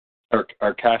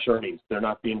are cash earnings. They're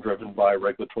not being driven by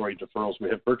regulatory deferrals. We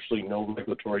have virtually no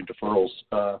regulatory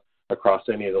deferrals across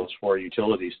any of those four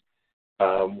utilities,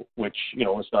 which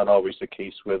is not always the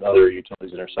case with other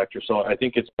utilities in our sector. So I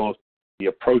think it's both the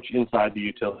approach inside the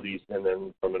utilities and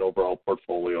then from an overall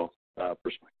portfolio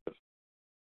perspective.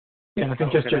 Yeah, I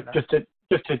think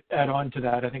just to add on to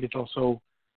that, I think it's also,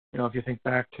 if you think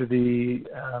back to the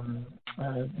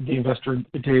investor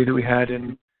day that we had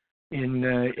in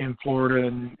Florida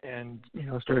and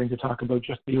starting to talk about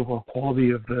just the overall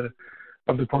quality of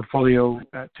the portfolio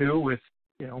too, with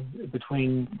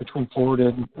between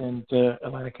Florida and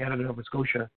Atlantic Canada, Nova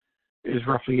Scotia is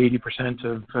roughly 80%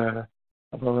 of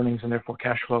our earnings and therefore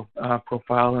cash flow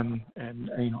profile, and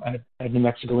add New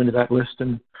Mexico into that list,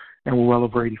 and we're well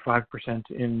over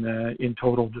 85% in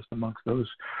total just amongst those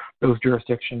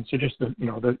jurisdictions. So just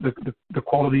the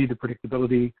quality, the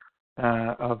predictability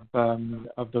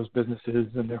of those businesses,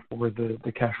 and therefore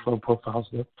the cash flow profiles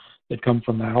that come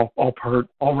from that,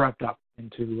 all wrapped up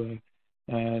into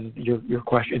your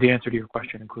question, the answer to your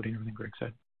question, including everything Greg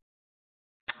said.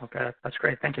 Okay, that's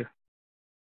great. Thank you.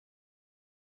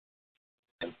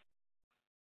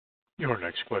 Your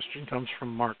next question comes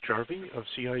from Mark Jarvi of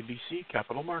CIBC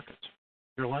Capital Markets.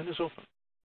 Your line is open.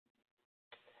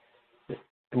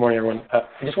 Good morning, everyone. I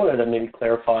just wanted to maybe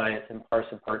clarify and parse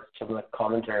apart some of the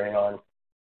commentary on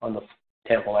the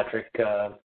Tampa Electric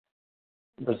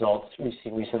results we've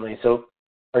seen recently. So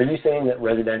are you saying that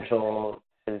residential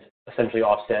has essentially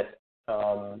offset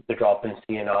the drop in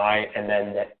C&I, and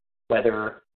then that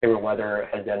favorable weather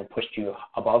has then pushed you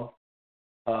above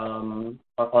on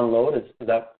load? Is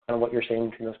that kind of what you're saying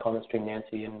between those comments between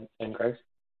Nancy and Greg?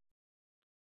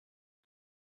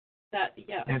 Nancy?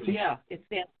 Yeah,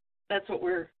 that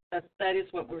is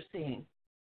what we're seeing.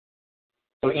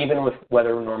 So even with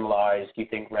weather normalized, do you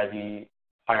think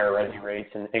higher resi rates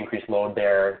and increased load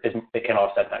there, it can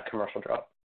offset that commercial drop?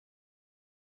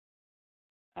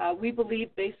 We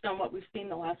believe, based on what we've seen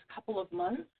the last couple of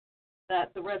months,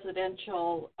 that the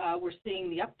residential, we're seeing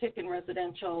the uptick in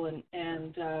residential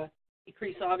and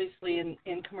decrease obviously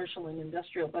in commercial and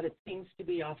industrial, but it seems to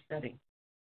be offsetting.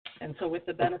 And so with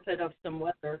the benefit of some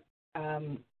weather,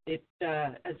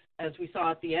 as we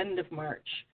saw at the end of March,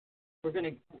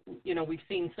 we've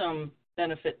seen some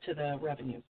benefit to the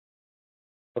revenue.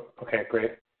 Okay,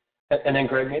 great. And then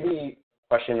Greg, maybe a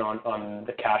question on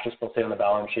the cash that's still sitting on the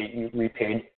balance sheet. You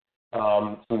repaid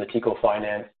some of the TECO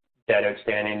Finance debt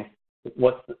outstanding.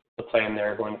 What's the plan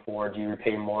there going forward? Do you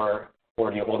repay more, or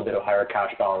do you hold a bit of higher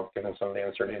cash balance given some of the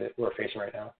uncertainty that we're facing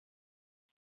right now?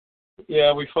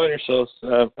 Yeah, we find ourselves,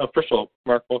 first of all,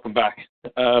 Mark, welcome back.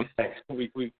 Thanks.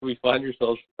 We find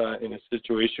ourselves in a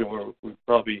situation where we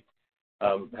probably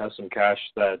have some cash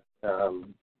that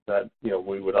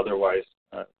we would otherwise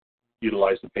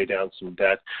utilize to pay down some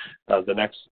debt. The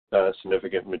next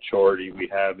significant maturity we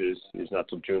have is not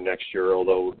till June next year,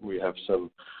 although we have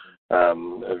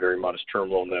a very modest term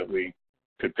loan that we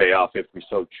could pay off if we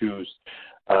so choose.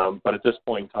 But at this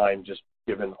point in time, just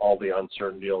given all the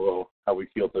uncertainty, although how we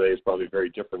feel today is probably very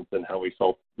different than how we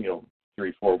felt,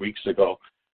 3-4 weeks ago,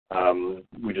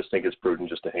 we just think it's prudent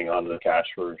just to hang on to the cash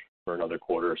for another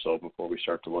quarter or so before we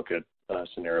start to look at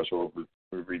scenarios where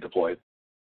we redeploy.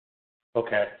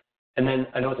 Okay. And then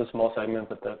I know it's a small segment,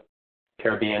 but the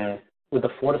Caribbean, would the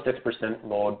 4-6%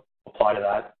 load apply to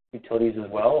that utilities as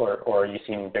well, or are you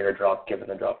seeing a bigger drop given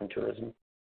the drop in tourism?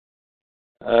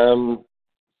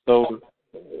 So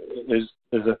as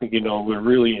I think you know, we're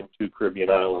really in two Caribbean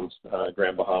islands,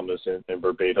 Grand Bahamas and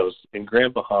Barbados. In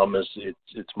Grand Bahamas,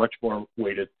 it's much more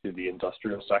weighted to the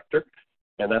industrial sector,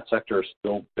 and that sector has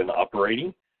still been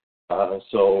operating.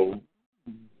 So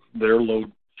their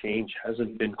load change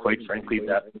hasn't been, quite frankly,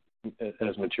 that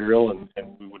as material, and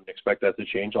we wouldn't expect that to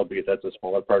change, albeit that's a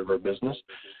smaller part of our business.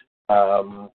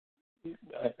 We're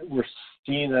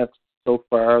seeing that so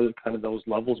far, kind of those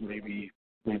levels, maybe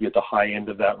at the high end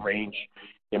of that range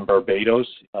in Barbados,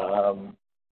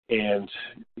 and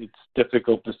it's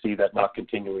difficult to see that not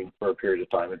continuing for a period of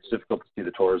time. It's difficult to see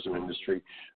the tourism industry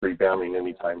rebounding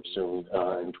anytime soon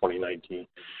in 2019.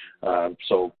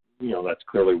 So, that's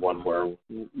clearly one where,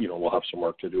 we'll have some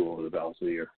work to do over the balance of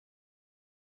the year.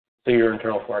 So your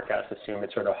internal forecasts assume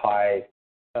it's sort of high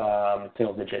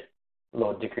single-digit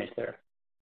load decrease there?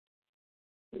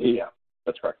 Yeah,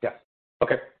 that's correct. Yeah.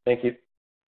 Okay, thank you.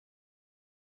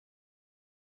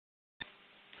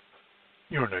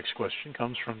 Your next question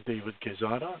comes from David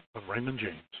Quezada of Raymond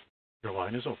James. Your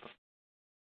line is open.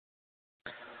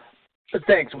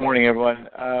 Thanks. Good morning, everyone.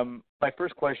 My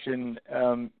first question,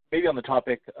 maybe on the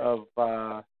topic of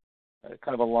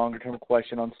kind of a longer-term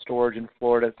question on storage in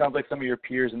Florida. It sounds like some of your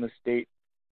peers in the state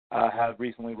have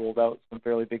recently rolled out some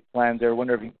fairly big plans there. I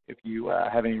wonder if you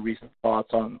have any recent thoughts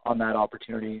on that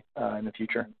opportunity in the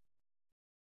future.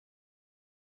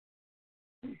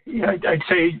 Yeah, I'd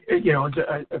say,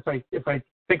 if I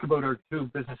think about our two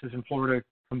businesses in Florida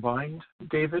combined,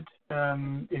 David,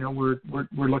 we're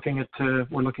looking at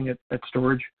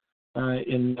storage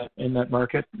in that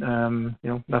market.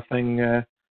 Nothing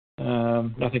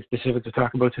specific to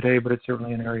talk about today, but it's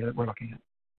certainly an area that we're looking at.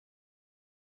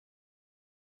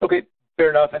 Okay, fair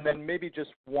enough. And then maybe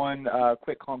just one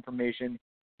quick confirmation. Do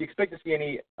you expect to see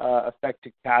any effect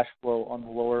to cash flow on the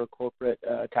lower corporate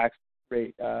tax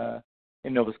rate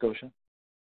in Nova Scotia?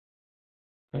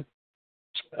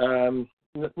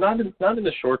 Not in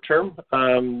the short term.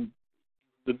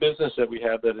 The business that we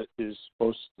have that is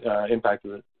most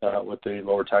impacted with the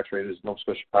lower tax rate is Nova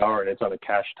Scotia Power, and it's on a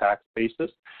cash tax basis.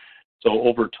 So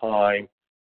over time,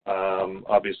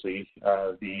 obviously,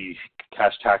 the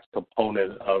cash tax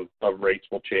component of rates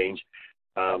will change,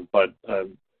 but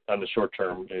on the short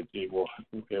term, it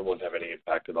won't have any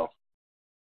impact at all.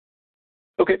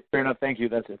 Okay, fair enough. Thank you.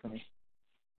 That's it for me.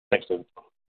 Thanks, David.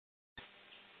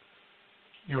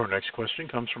 Your next question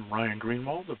comes from Ryan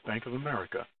Greenwald of Bank of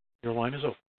America. Your line is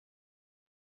open.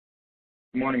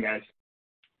 Good morning, guys.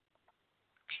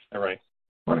 All right.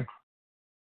 Morning.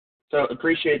 So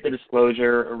appreciate the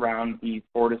disclosure around the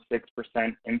 4 to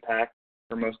 6% impact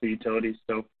for most of the utilities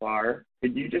so far.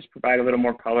 Could you just provide a little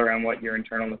more color on what your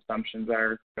internal assumptions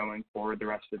are going forward the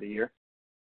rest of the year?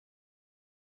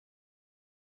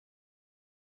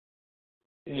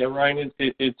 Yeah, Ryan,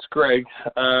 it's Greg.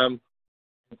 I'd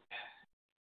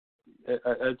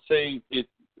say it's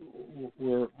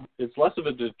less of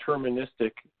a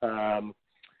deterministic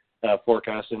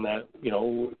forecast in that,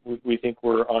 we think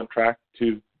we're on track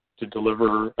to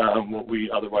deliver what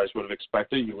we otherwise would have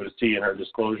expected. You would see in our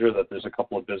disclosure that there's a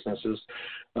couple of businesses,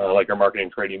 like our marketing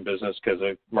and trading business, because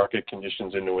of market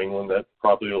conditions in New England, that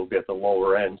probably will be at the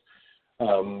lower end.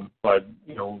 But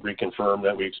reconfirm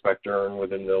that we expect to earn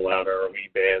within the allowed ROE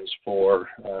bands for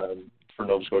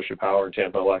Nova Scotia Power and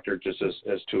Tampa Electric, just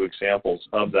as two examples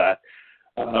of that.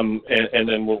 And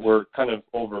then what we're kind of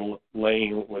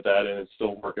overlaying with that, and it's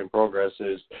still work in progress,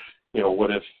 is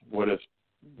what if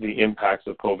the impacts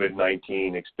of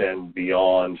COVID-19 extend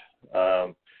beyond,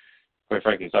 quite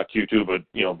frankly, it's not Q2, but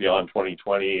beyond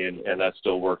 2020, and that's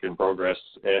still work in progress.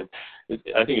 And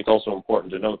I think it's also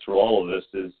important to note through all of this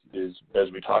is as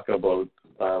we talk about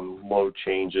load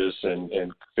changes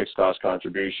and fixed cost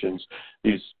contributions,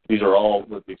 these are all,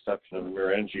 with the exception of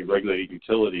Emera Energy, regulated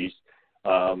utilities,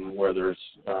 where there's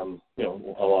a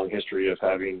long history of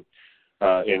having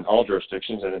in all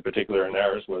jurisdictions, and in particular in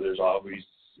ours, where there's always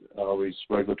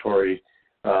regulatory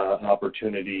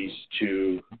opportunities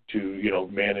to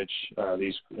manage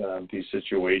these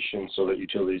situations so that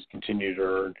utilities continue to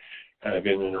earn kind of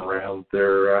in and around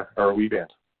their ROE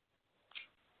band.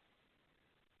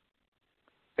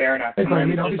 Fair enough.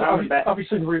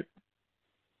 Obviously,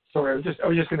 sorry, I was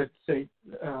just going to say,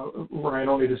 Ryan,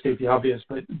 only to state the obvious,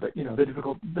 but the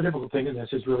difficult thing in this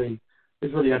is really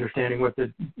understanding what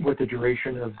the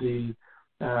duration of the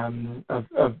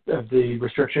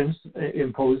restrictions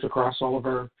imposed across all of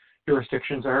our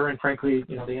jurisdictions are, and frankly,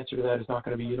 the answer to that is not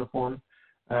going to be uniform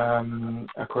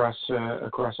across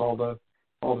all the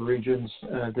regions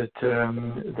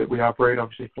that we operate.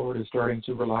 Obviously, Florida is starting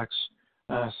to relax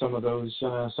some of those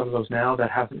now.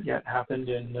 That hasn't yet happened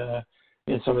in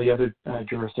some of the other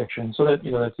jurisdictions. So that's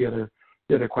the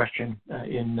other question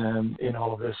in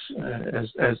all of this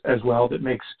as well that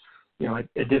makes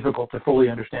it difficult to fully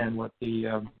understand what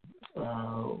the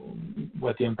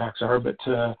impacts are. But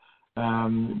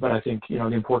I think the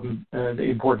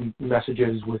important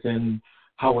messages within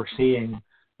how we're seeing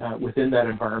within that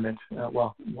environment,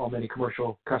 while many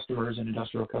commercial customers and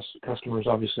industrial customers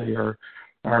obviously are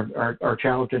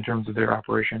challenged in terms of their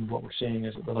operation, what we're seeing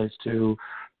as it relates to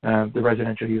the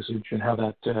residential usage and how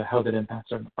that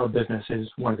impacts our business is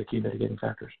one of the key mitigating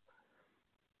factors.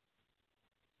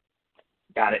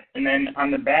 Got it. And then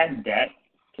on the bad debt,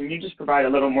 can you just provide a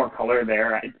little more color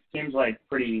there? It seems like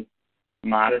pretty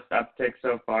modest uptick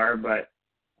so far, but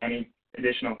any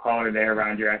additional color there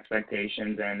around your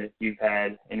expectations and if you've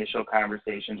had initial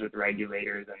conversations with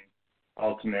regulators and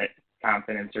ultimate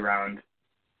confidence around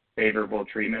favorable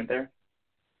treatment there?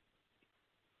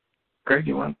 Greg,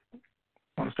 you want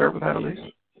to start with that at least?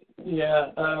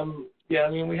 Yeah. I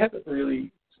mean, we haven't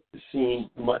really seen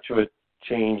much of a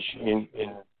change in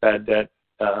bad debt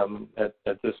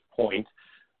at this point.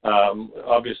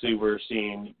 Obviously, we're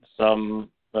seeing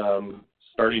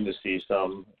starting to see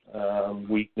some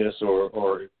weakness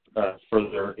or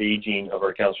further aging of our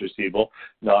accounts receivable.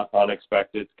 Not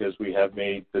unexpected because we have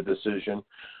made the decision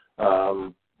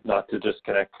not to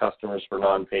disconnect customers for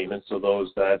non-payment. So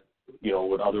those that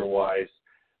would otherwise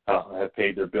have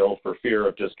paid their bill for fear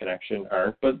of disconnection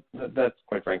aren't. But that,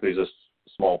 quite frankly, is a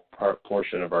small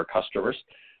portion of our customers.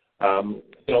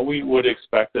 We would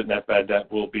expect that net bad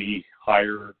debt will be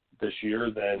higher this year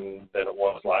than it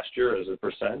was last year as a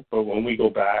percent. But when we go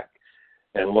back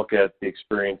and look at the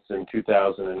experience in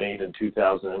 2008 and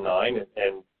 2009,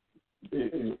 and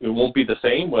it won't be the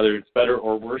same. Whether it's better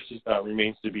or worse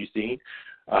remains to be seen.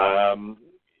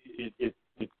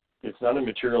 It's not a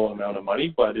material amount of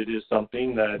money, but it is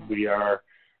something that we are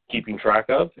keeping track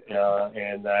of,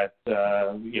 and that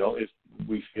if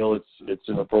we feel it's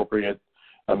an appropriate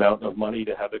amount of money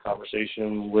to have the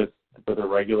conversation with the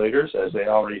regulators, as they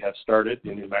already have started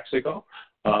in New Mexico,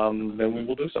 then we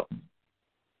will do so.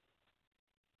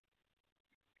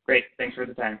 Great. Thanks for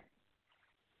the time.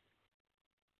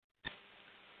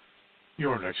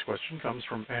 Your next question comes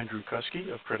from Andrew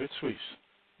Kuske of Credit Suisse.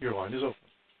 Your line is open.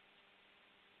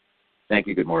 Thank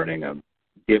you. Good morning.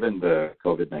 Given the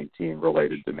COVID-19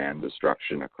 related demand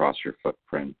destruction across your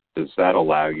footprint, does that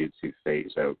allow you to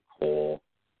phase out coal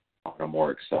on a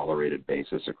more accelerated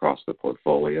basis across the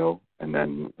portfolio? And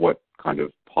then what kind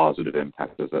of positive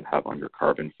impact does that have on your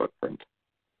carbon footprint?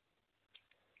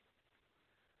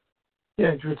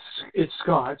 Yeah, Andrew, it's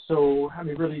Scott. So, I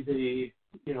mean, really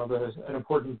an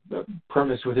important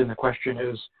premise within the question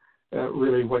is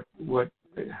really what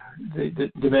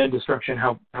the demand destruction,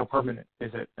 how permanent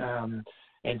is it?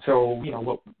 And so,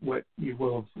 what you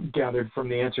will have gathered from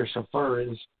the answer so far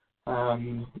is, our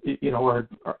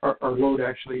load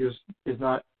actually is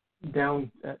not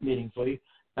down meaningfully,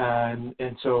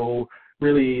 and so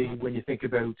really when you think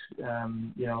about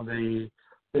the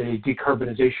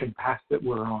decarbonization path that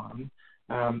we're on,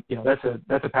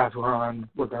 that's a path we're on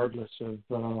regardless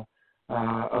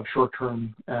of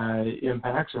short-term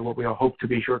impacts or what we all hope to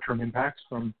be short-term impacts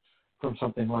from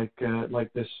something like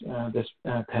this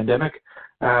pandemic,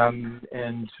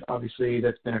 and obviously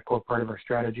that's been a core part of our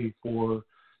strategy for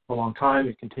a long time.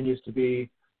 It continues to be.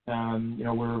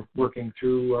 We're working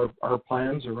through our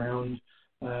plans around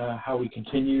how we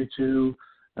continue to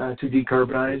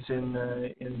decarbonize in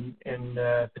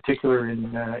particular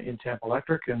in Tampa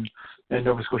Electric and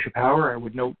Nova Scotia Power. I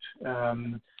would note,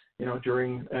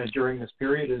 during this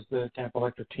period, as the Tampa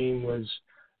Electric team was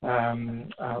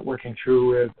working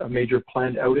through a major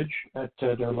planned outage at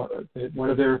one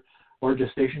of their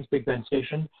largest stations, Big Bend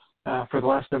Station, for the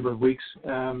last number of weeks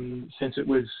since it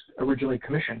was originally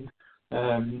commissioned.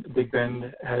 Big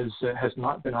Bend has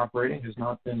not been operating, has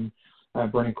not been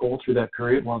burning coal through that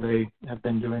period while they have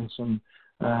been doing some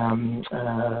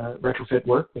retrofit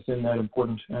work within that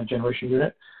important generation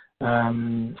unit.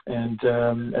 And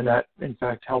that, in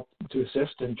fact, helped to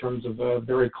assist in terms of a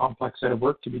very complex set of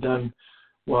work to be done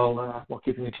while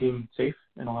keeping the team safe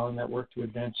and allowing that work to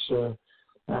advance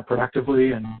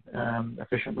productively and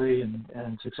efficiently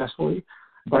and successfully.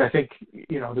 But I think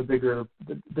the bigger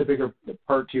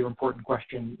part to your important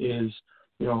question is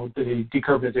the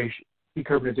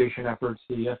decarbonization efforts,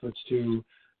 the efforts to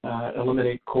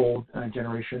eliminate coal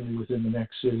generation within the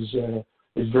mix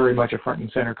is very much a front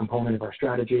and center component of our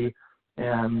strategy,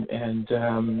 and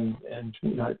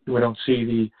we don't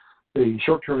see the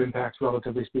short-term impacts,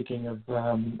 relatively speaking, of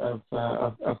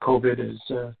COVID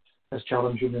as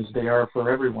challenging as they are for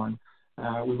everyone.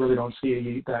 We really don't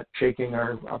see that shaking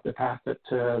the path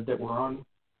that we're on.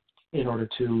 in order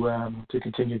to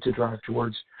continue to drive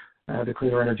towards the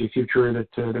cleaner energy future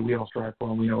that we all strive for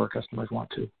and we know our customers want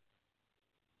to.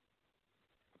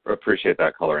 I appreciate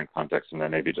that color and context. And then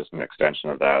maybe just an extension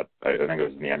of that, I think it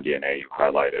was in the MD&A you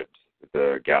highlighted that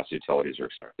the gas utilities are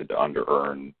expected to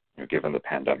under-earn, given the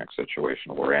pandemic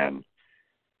situation we're in.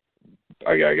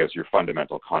 I guess your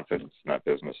fundamental confidence in that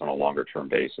business on a longer-term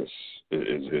basis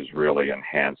is really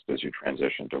enhanced as you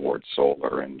transition towards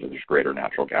solar and there's greater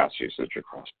natural gas usage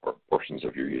across portions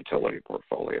of your utility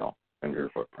portfolio and your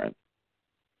footprint.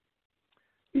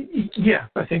 Yeah,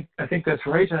 I think that's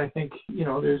right, and I think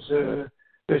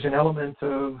there's an element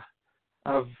of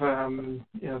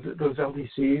those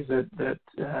LDCs that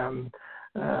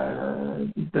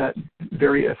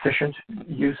very efficient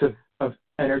use of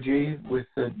energy with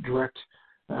the direct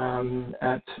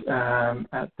at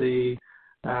the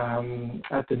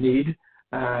need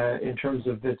in terms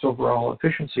of its overall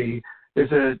efficiency.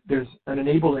 There's an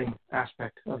enabling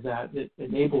aspect of that. It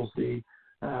enables the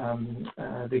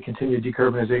continued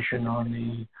decarbonization on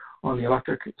the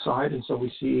electric side, and so we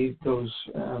see those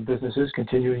businesses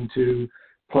continuing to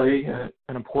play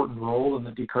an important role in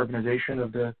the decarbonization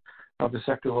of the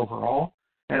sector overall.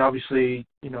 And obviously,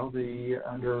 the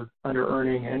under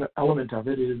earning element of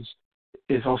it is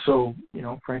also,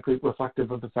 frankly,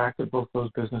 reflective of the fact that both those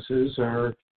businesses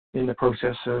are in the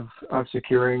process of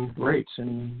securing rates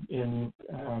in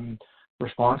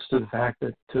response to the fact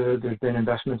that there's been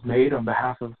investments made on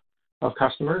behalf of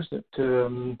customers that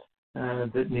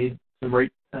need some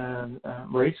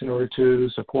rates in order to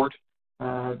support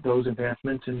those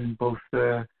advancements in both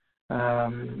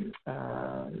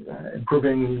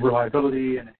improving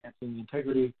reliability and enhancing the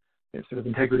integrity, sort of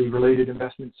integrity-related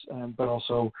investments, but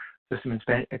also system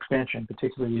expansion,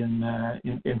 particularly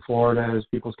in Florida, as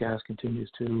Peoples Gas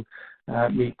continues to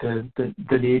meet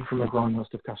the need from a growing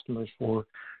list of customers for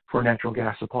natural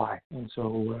gas supply. And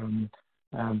so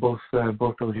both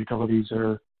those utilities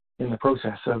are in the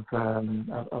process of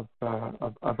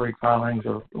rate filings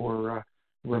or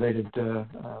related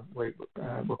rate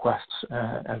requests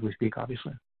as we speak,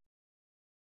 obviously.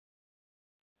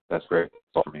 That's great.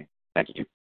 That's all for me. Thank you.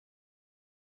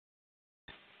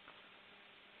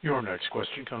 Your next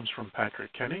question comes from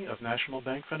Patrick Kenny of National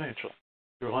Bank Financial.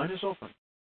 Your line is open.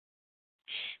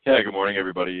 Yeah, good morning,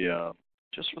 everybody.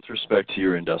 Just with respect to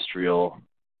your industrial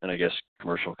and I guess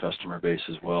commercial customer base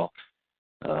as well,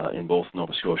 in both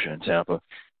Nova Scotia and Tampa,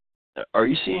 are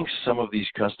you seeing some of these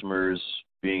customers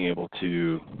being able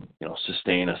to,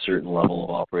 sustain a certain level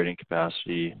of operating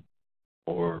capacity,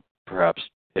 or perhaps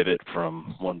pivot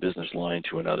from one business line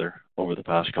to another over the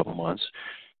past couple of months?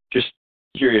 Just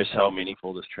curious how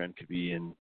meaningful this trend could be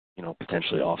in,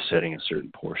 potentially offsetting a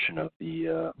certain portion of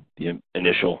the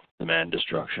initial demand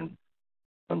destruction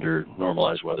under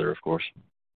normalized weather, of course.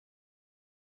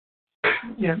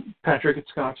 Yeah, Patrick, it's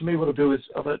Scott. So maybe what I'll do is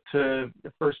I'll let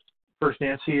first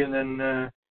Nancy and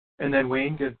then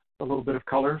Wayne give a little bit of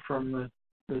color from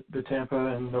the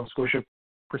Tampa and Nova Scotia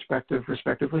perspective,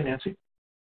 respectively. Nancy?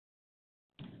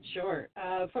 Sure.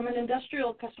 From an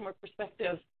industrial customer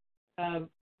perspective,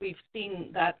 we've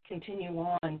seen that continue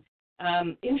on.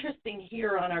 Interesting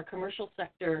here on our commercial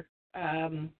sector,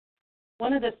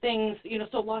 one of the things,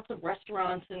 so lots of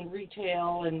restaurants and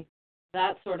retail and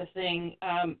that sort of thing,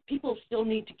 people still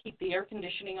need to keep the air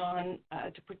conditioning on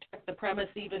to protect the premise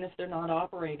even if they're not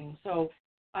operating. So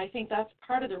I think that's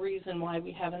part of the reason why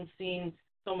we haven't seen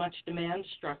so much demand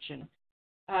destruction.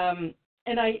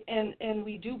 And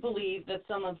we do believe that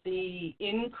some of the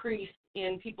increase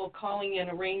in people calling in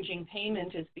arranging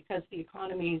payment is because the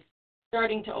economy is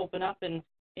starting to open up in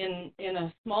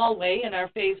a small way in our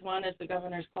phase one, as the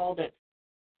governor's called it.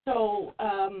 So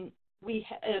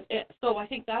so I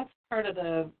think that's part of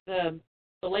the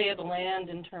lay of the land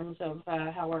in terms of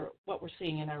what we're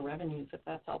seeing in our revenues, if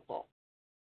that's helpful.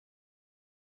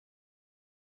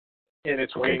 And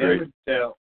it's okay, Wayne.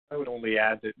 I would only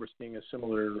add that we're seeing a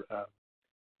similar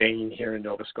vein here in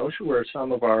Nova Scotia, where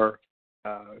some of our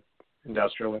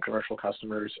industrial and commercial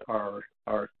customers are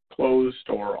closed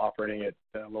or operating at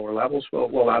lower levels,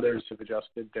 while others have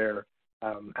adjusted their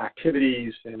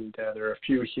activities, and there are a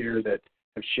few here that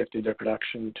have shifted their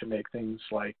production to make things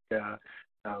like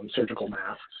surgical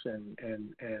masks and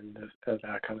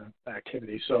that kind of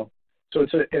activity. So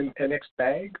it's a mixed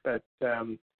bag, but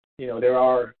there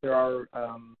are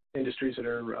industries that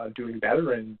are doing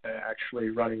better and actually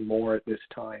running more at this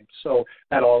time. So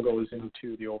that all goes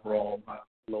into the overall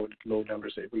load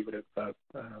numbers that we would have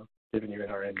given you in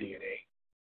our MD&A.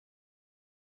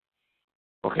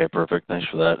 Okay, perfect. Thanks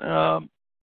for that.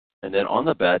 And then on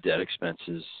the bad debt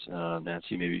expenses,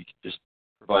 Nancy, maybe you could just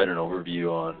provide an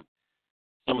overview on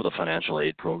some of the financial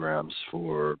aid programs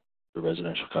for the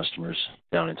residential customers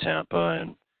down in Tampa,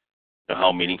 and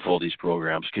how meaningful these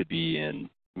programs could be in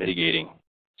mitigating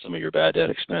some of your bad debt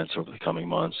expense over the coming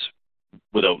months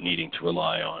without needing to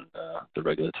rely on the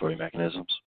regulatory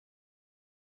mechanisms.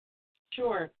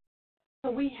 Sure.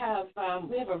 So we have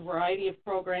a variety of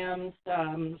programs,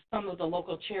 some of the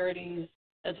local charities,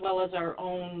 as well as our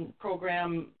own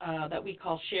program that we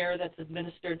call SHARE, that's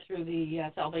administered through the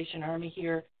Salvation Army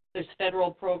here. There's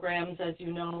federal programs, as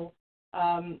you know.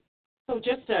 So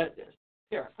just to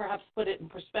perhaps put it in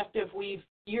perspective,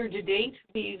 year to date,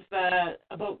 we've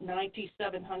about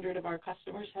 9,700 of our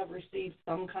customers have received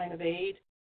some kind of aid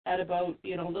at about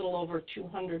a little over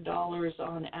 $200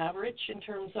 on average in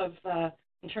terms of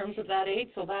that aid.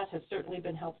 So that has certainly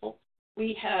been helpful.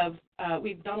 We've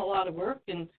done a lot of work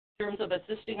in terms of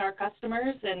assisting our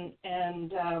customers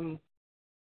and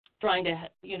trying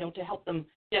to help them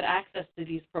get access to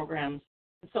these programs.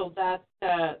 So that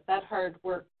hard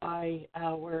work by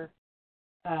our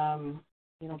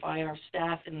by our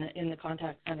staff in the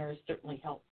contact center has certainly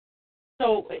helped.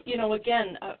 So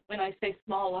again, when I say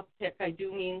small uptick, I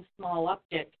do mean small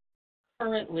uptick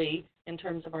currently in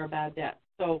terms of our bad debt.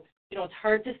 So it's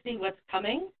hard to see what's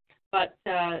coming, but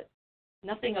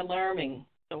nothing alarming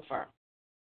so far.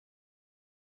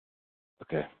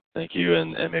 Okay, thank you.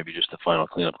 And maybe just a final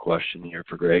cleanup question here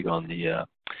for Greg on the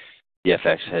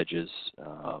FX hedges.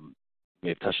 We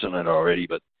have touched on it already,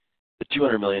 but the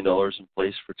 $200 million in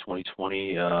place for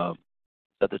 2020, is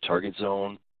that the target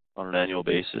zone on an annual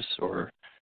basis, or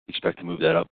expect to move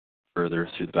that up further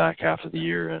through the back half of the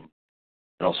year? And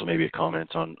also maybe a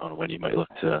comment on when you might look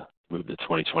to move the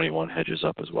 2021 hedges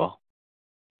up as well.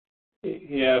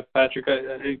 Yeah, Patrick,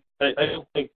 I don't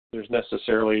think there's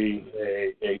necessarily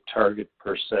a target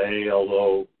per se,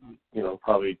 although,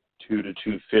 probably 2 to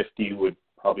 250 would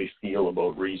probably feel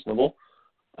about reasonable.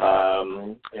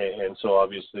 And so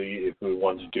obviously if we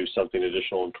wanted to do something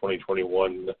additional in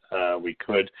 2021, we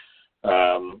could.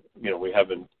 We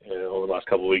haven't, over the last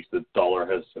couple of weeks, the dollar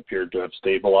has appeared to have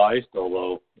stabilized,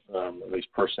 although at least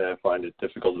personally I find it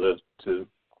difficult to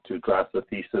draft the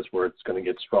thesis where it's going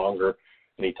to get stronger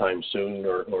anytime soon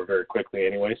or very quickly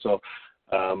anyway. So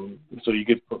you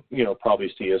could,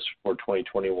 probably see us for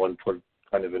 2021 put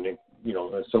kind of a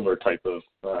similar type of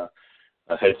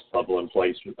a hedge level in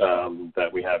place that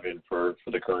we have in for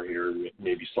the current year,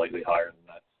 maybe slightly higher than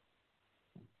that.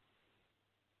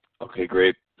 Okay,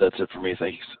 great. That's it for me.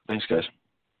 Thanks, guys.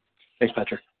 Thanks,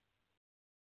 Patrick.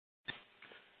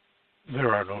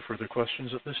 There are no further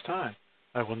questions at this time.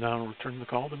 I will now return the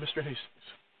call to Mr. Hastings.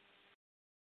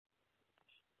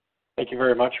 Thank you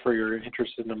very much for your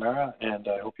interest in Emera, and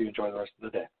I hope you enjoy the rest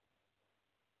of the day.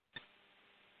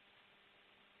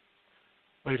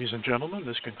 Ladies and gentlemen,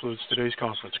 this concludes today's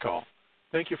conference call.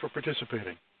 Thank you for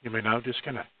participating. You may now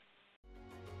disconnect.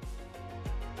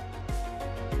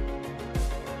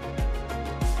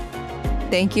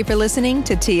 Thank you for listening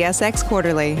to TSX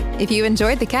Quarterly. If you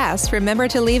enjoyed the cast, remember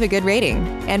to leave a good rating.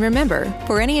 And remember,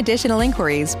 for any additional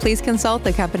inquiries, please consult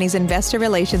the company's investor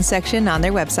relations section on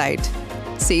their website.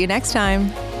 See you next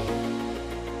time.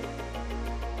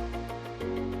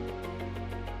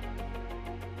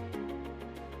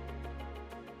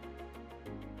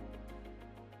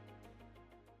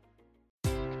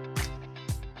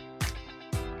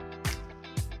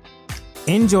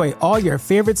 Enjoy all your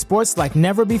favorite sports like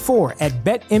never before at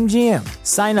BetMGM.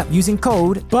 Sign up using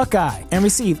code Buckeye and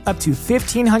receive up to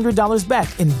 $1,500 back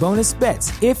in bonus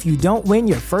bets if you don't win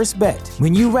your first bet.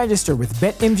 When you register with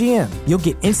BetMGM, you'll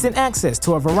get instant access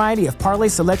to a variety of parlay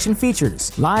selection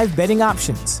features, live betting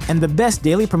options, and the best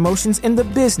daily promotions in the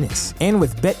business. And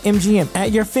with BetMGM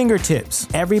at your fingertips,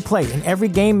 every play and every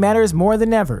game matters more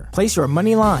than ever. Place your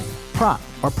money line, prop,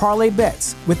 or parlay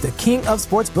bets with the king of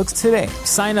sportsbooks today.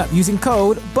 Sign up using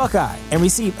code Buckeye and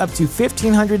receive up to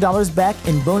 $1,500 back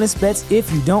in bonus bets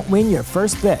if you don't win your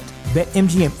first bet.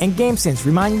 BetMGM and GameSense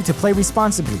remind you to play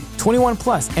responsibly. 21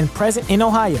 plus and present in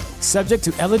Ohio, subject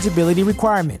to eligibility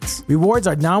requirements. Rewards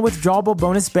are non-withdrawable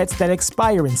bonus bets that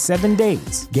expire in 7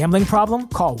 days. Gambling problem?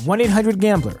 Call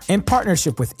 1-800-GAMBLER in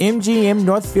partnership with MGM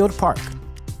Northfield Park.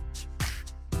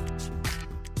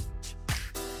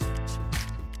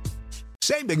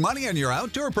 Save big money on your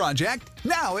outdoor project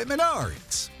now at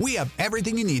Menards. We have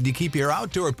everything you need to keep your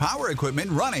outdoor power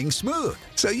equipment running smooth,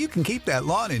 so you can keep that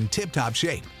lawn in tip-top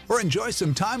shape or enjoy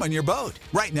some time on your boat.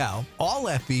 Right now, all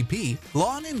FVP,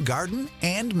 lawn and garden,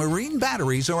 and marine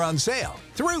batteries are on sale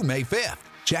through May 5th.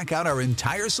 Check out our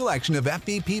entire selection of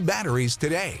FVP batteries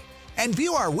today and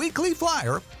view our weekly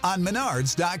flyer on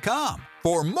Menards.com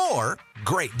for more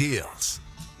great deals.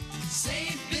 Save